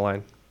 points on the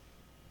line?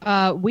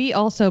 We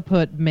also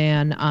put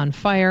Man on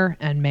Fire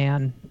and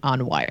Man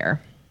on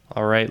Wire.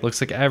 All right.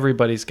 Looks like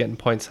everybody's getting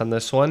points on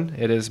this one.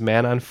 It is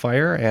Man on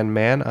Fire and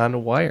Man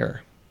on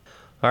Wire.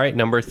 All right.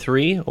 Number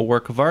 3, a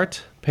work of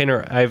art.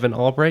 Painter Ivan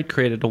Albright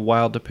created a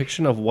wild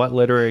depiction of what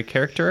literary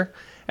character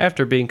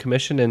after being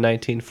commissioned in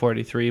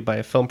 1943 by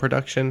a film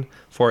production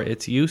for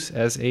its use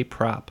as a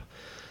prop.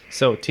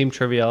 So, Team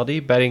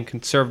Triviality, betting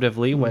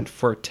conservatively, went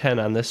for 10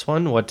 on this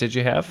one. What did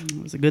you have?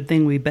 It was a good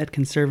thing we bet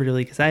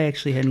conservatively because I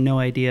actually had no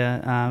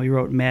idea. We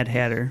wrote Mad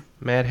Hatter.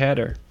 Mad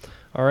Hatter.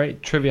 All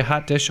right, Trivia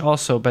Hot Dish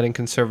also betting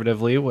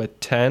conservatively with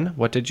 10.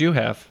 What did you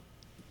have?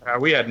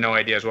 We had no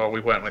idea as well. We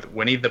went with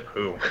Winnie the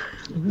Pooh.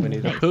 Winnie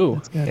the Pooh.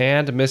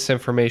 And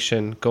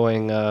Misinformation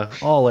going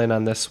all in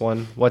on this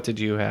one. What did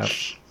you have?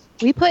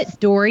 We put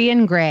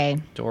Dorian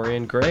Gray.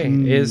 Dorian Gray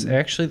is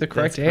actually the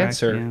correct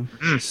answer.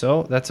 Yeah.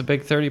 So that's a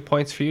big 30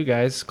 points for you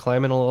guys,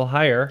 climbing a little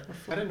higher.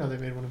 I didn't know they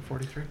made one in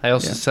 43. I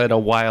also said a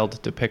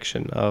wild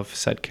depiction of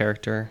said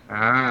character. We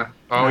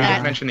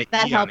didn't mention the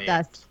That E on helped the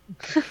end.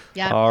 us.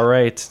 Yeah. All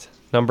right.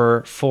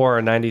 Number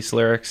 4, 90s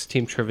lyrics,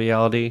 Team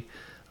Triviality.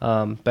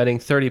 Betting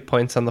 30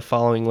 points on the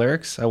following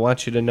lyrics. I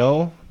want you to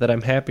know that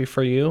I'm happy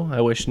for you. I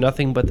wish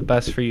nothing but the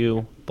best for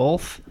you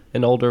both.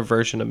 An older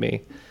version of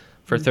me.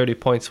 For 30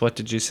 points, what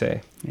did you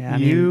say? Yeah,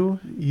 you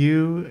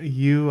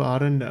ought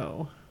to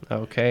know.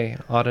 Okay,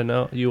 ought to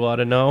know. You ought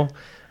to know.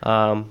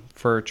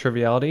 For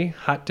Triviality,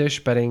 Hot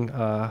Dish betting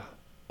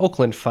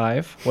Oakland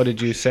 5. What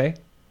did you say?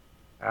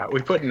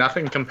 We put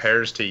Nothing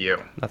Compares to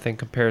You. Nothing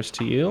compares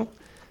to you.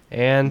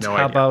 And No how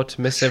idea. about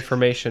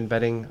Misinformation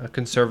betting a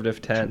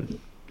conservative 10?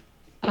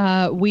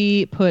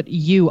 We put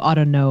You Ought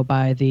to Know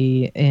by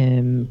the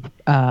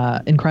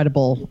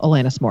incredible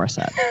Alanis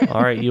Morissette.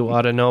 All right, You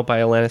Ought to Know by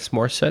Alanis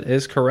Morissette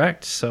is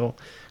correct. So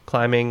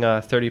climbing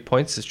 30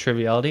 points is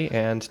Triviality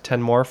and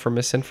 10 more for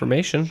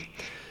Misinformation.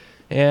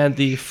 And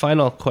the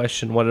final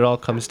question, what it all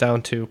comes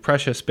down to,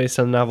 Precious, based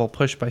on the novel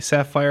Push by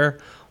Sapphire.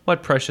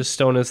 What precious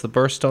stone is the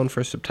birthstone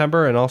for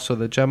September and also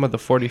the gem of the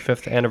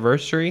 45th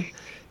anniversary?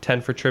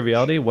 10 for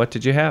Triviality. What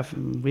did you have?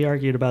 We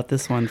argued about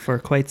this one for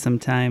quite some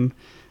time.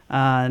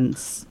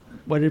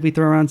 What did we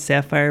throw around?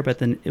 Sapphire, but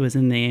then it was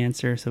in the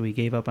answer, so we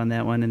gave up on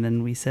that one, and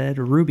then we said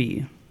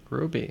Ruby.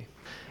 Ruby.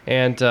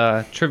 And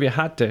Trivia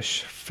Hot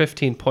Dish,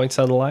 15 points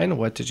on the line.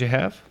 What did you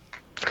have?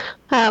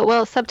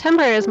 Well,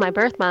 September is my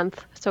birth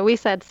month, so we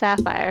said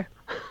Sapphire.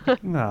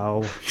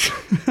 Oh.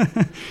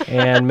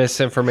 And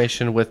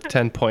Misinformation with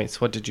 10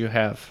 points. What did you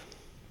have?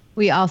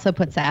 We also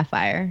put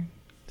Sapphire.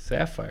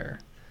 Sapphire.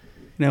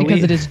 No,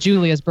 Because it is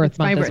Julia's birth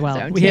my month as well.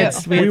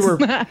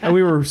 birthstone,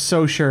 We were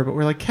so sure, but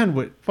we're like,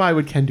 why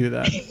would Ken do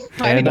that?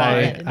 And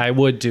I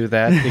would do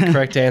that. The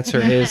correct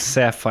answer is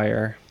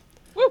Sapphire.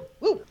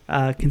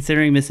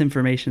 Considering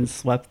Misinformation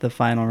swept the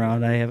final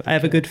round, I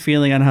have a good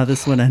feeling on how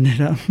this one ended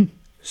up.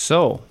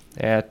 So,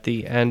 at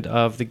the end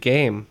of the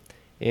game,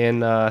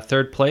 in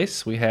third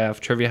place, we have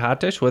Trivia Hot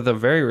Dish with a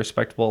very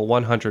respectable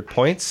 100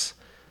 points.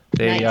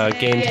 They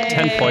gained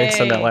 10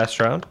 points on that last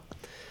round.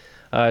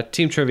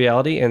 Team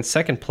Triviality in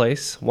second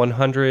place,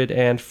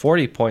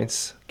 140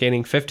 points,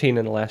 gaining 15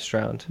 in the last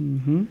round.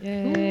 Mm-hmm.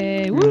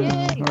 Yay. Woo.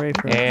 Hooray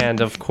for us.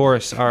 And, of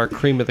course, our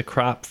cream of the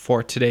crop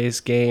for today's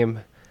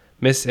game,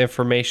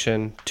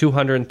 Misinformation,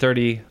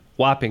 230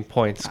 whopping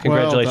points.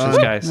 Congratulations,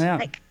 done. guys.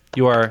 Yeah.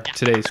 You are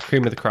today's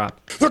cream of the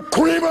crop. The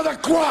cream of the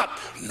crop!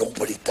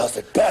 Nobody does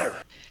it better.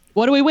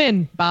 What do we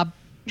win, Bob?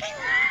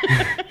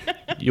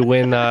 You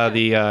win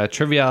the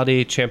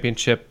Triviality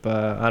Championship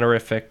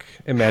honorific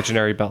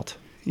imaginary belt.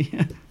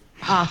 Yeah.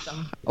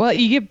 Awesome. Well,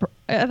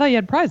 I thought you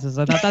had prizes.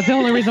 I thought that's the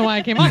only reason why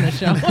I came on this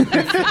show.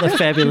 The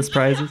fabulous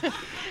prizes.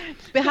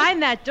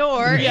 Behind that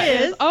door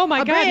is Oh my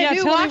a God! brand Yeah,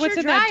 new tell me washer what's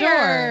in that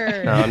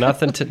dryer. No,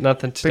 nothing today,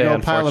 Big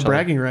old pile of unfortunately.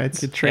 bragging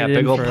rights. Yeah,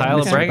 big old pile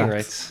of bragging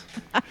rights.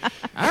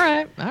 All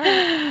right.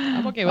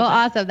 I'm okay with Well,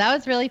 that. awesome. That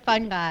was really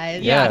fun,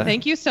 guys. Yeah,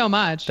 thank you so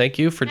much. Thank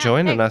you for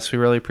joining us. We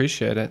really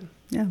appreciate it.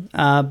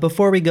 Yeah.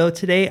 Before we go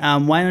today,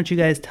 why don't you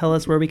guys tell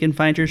us where we can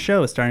find your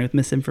show, starting with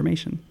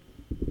Misinformation?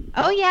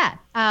 Oh, yeah.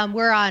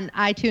 We're on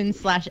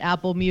iTunes /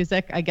 Apple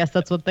Music. I guess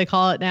that's what they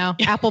call it now.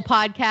 Apple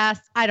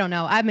Podcasts. I don't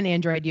know. I'm an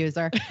Android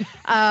user.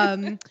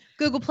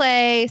 Google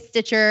Play,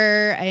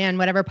 Stitcher, and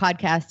whatever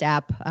podcast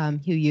app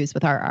you use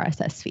with our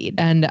RSS feed.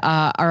 And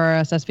our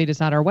RSS feed is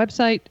on our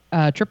website,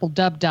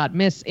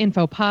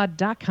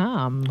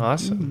 www.missinfopod.com.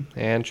 Awesome.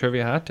 And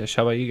Trivia Hot Dish.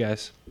 How about you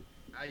guys?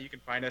 You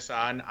can find us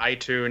on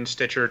iTunes,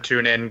 Stitcher,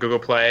 TuneIn, Google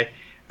Play,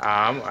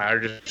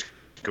 or just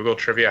Google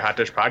Trivia Hot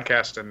Dish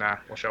Podcast, and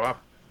we'll show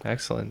up.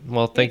 Excellent.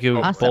 Well, thank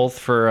you both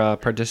for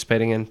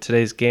participating in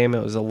today's game.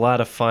 It was a lot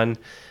of fun.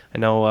 I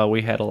know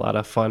we had a lot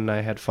of fun.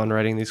 I had fun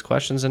writing these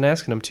questions and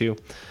asking them to you.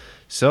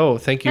 So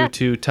thank you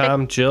to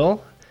Tom,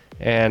 Jill,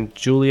 and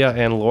Julia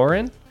and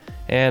Lauren,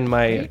 and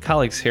my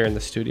colleagues here in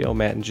the studio,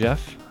 Matt and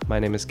Jeff. My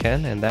name is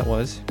Ken, and that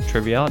was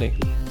Triviality.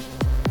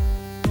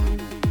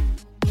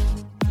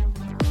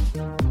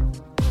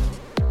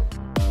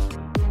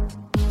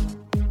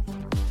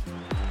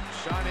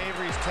 Sean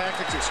Avery's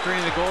tactics at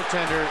screening the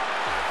goaltender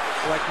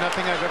like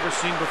nothing I've ever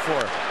seen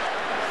before.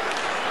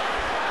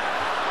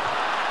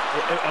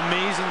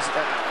 Amazing.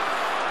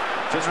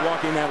 Just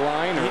walking that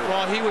line?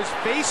 He was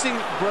facing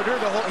Brodeur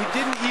the whole. He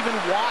didn't even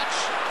watch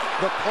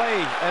the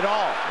play at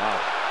all.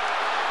 Wow.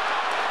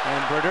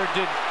 And Brodeur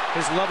did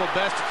his level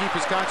best to keep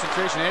his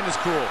concentration and his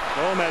cool.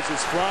 Gomez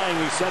is flying.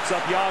 He sets up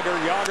Yager.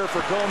 Yager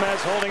for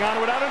Gomez, holding on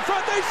to it out in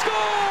front. They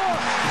score!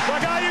 The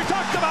guy you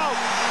talked about,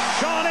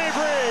 Sean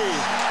Avery.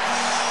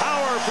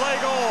 Power play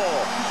goal.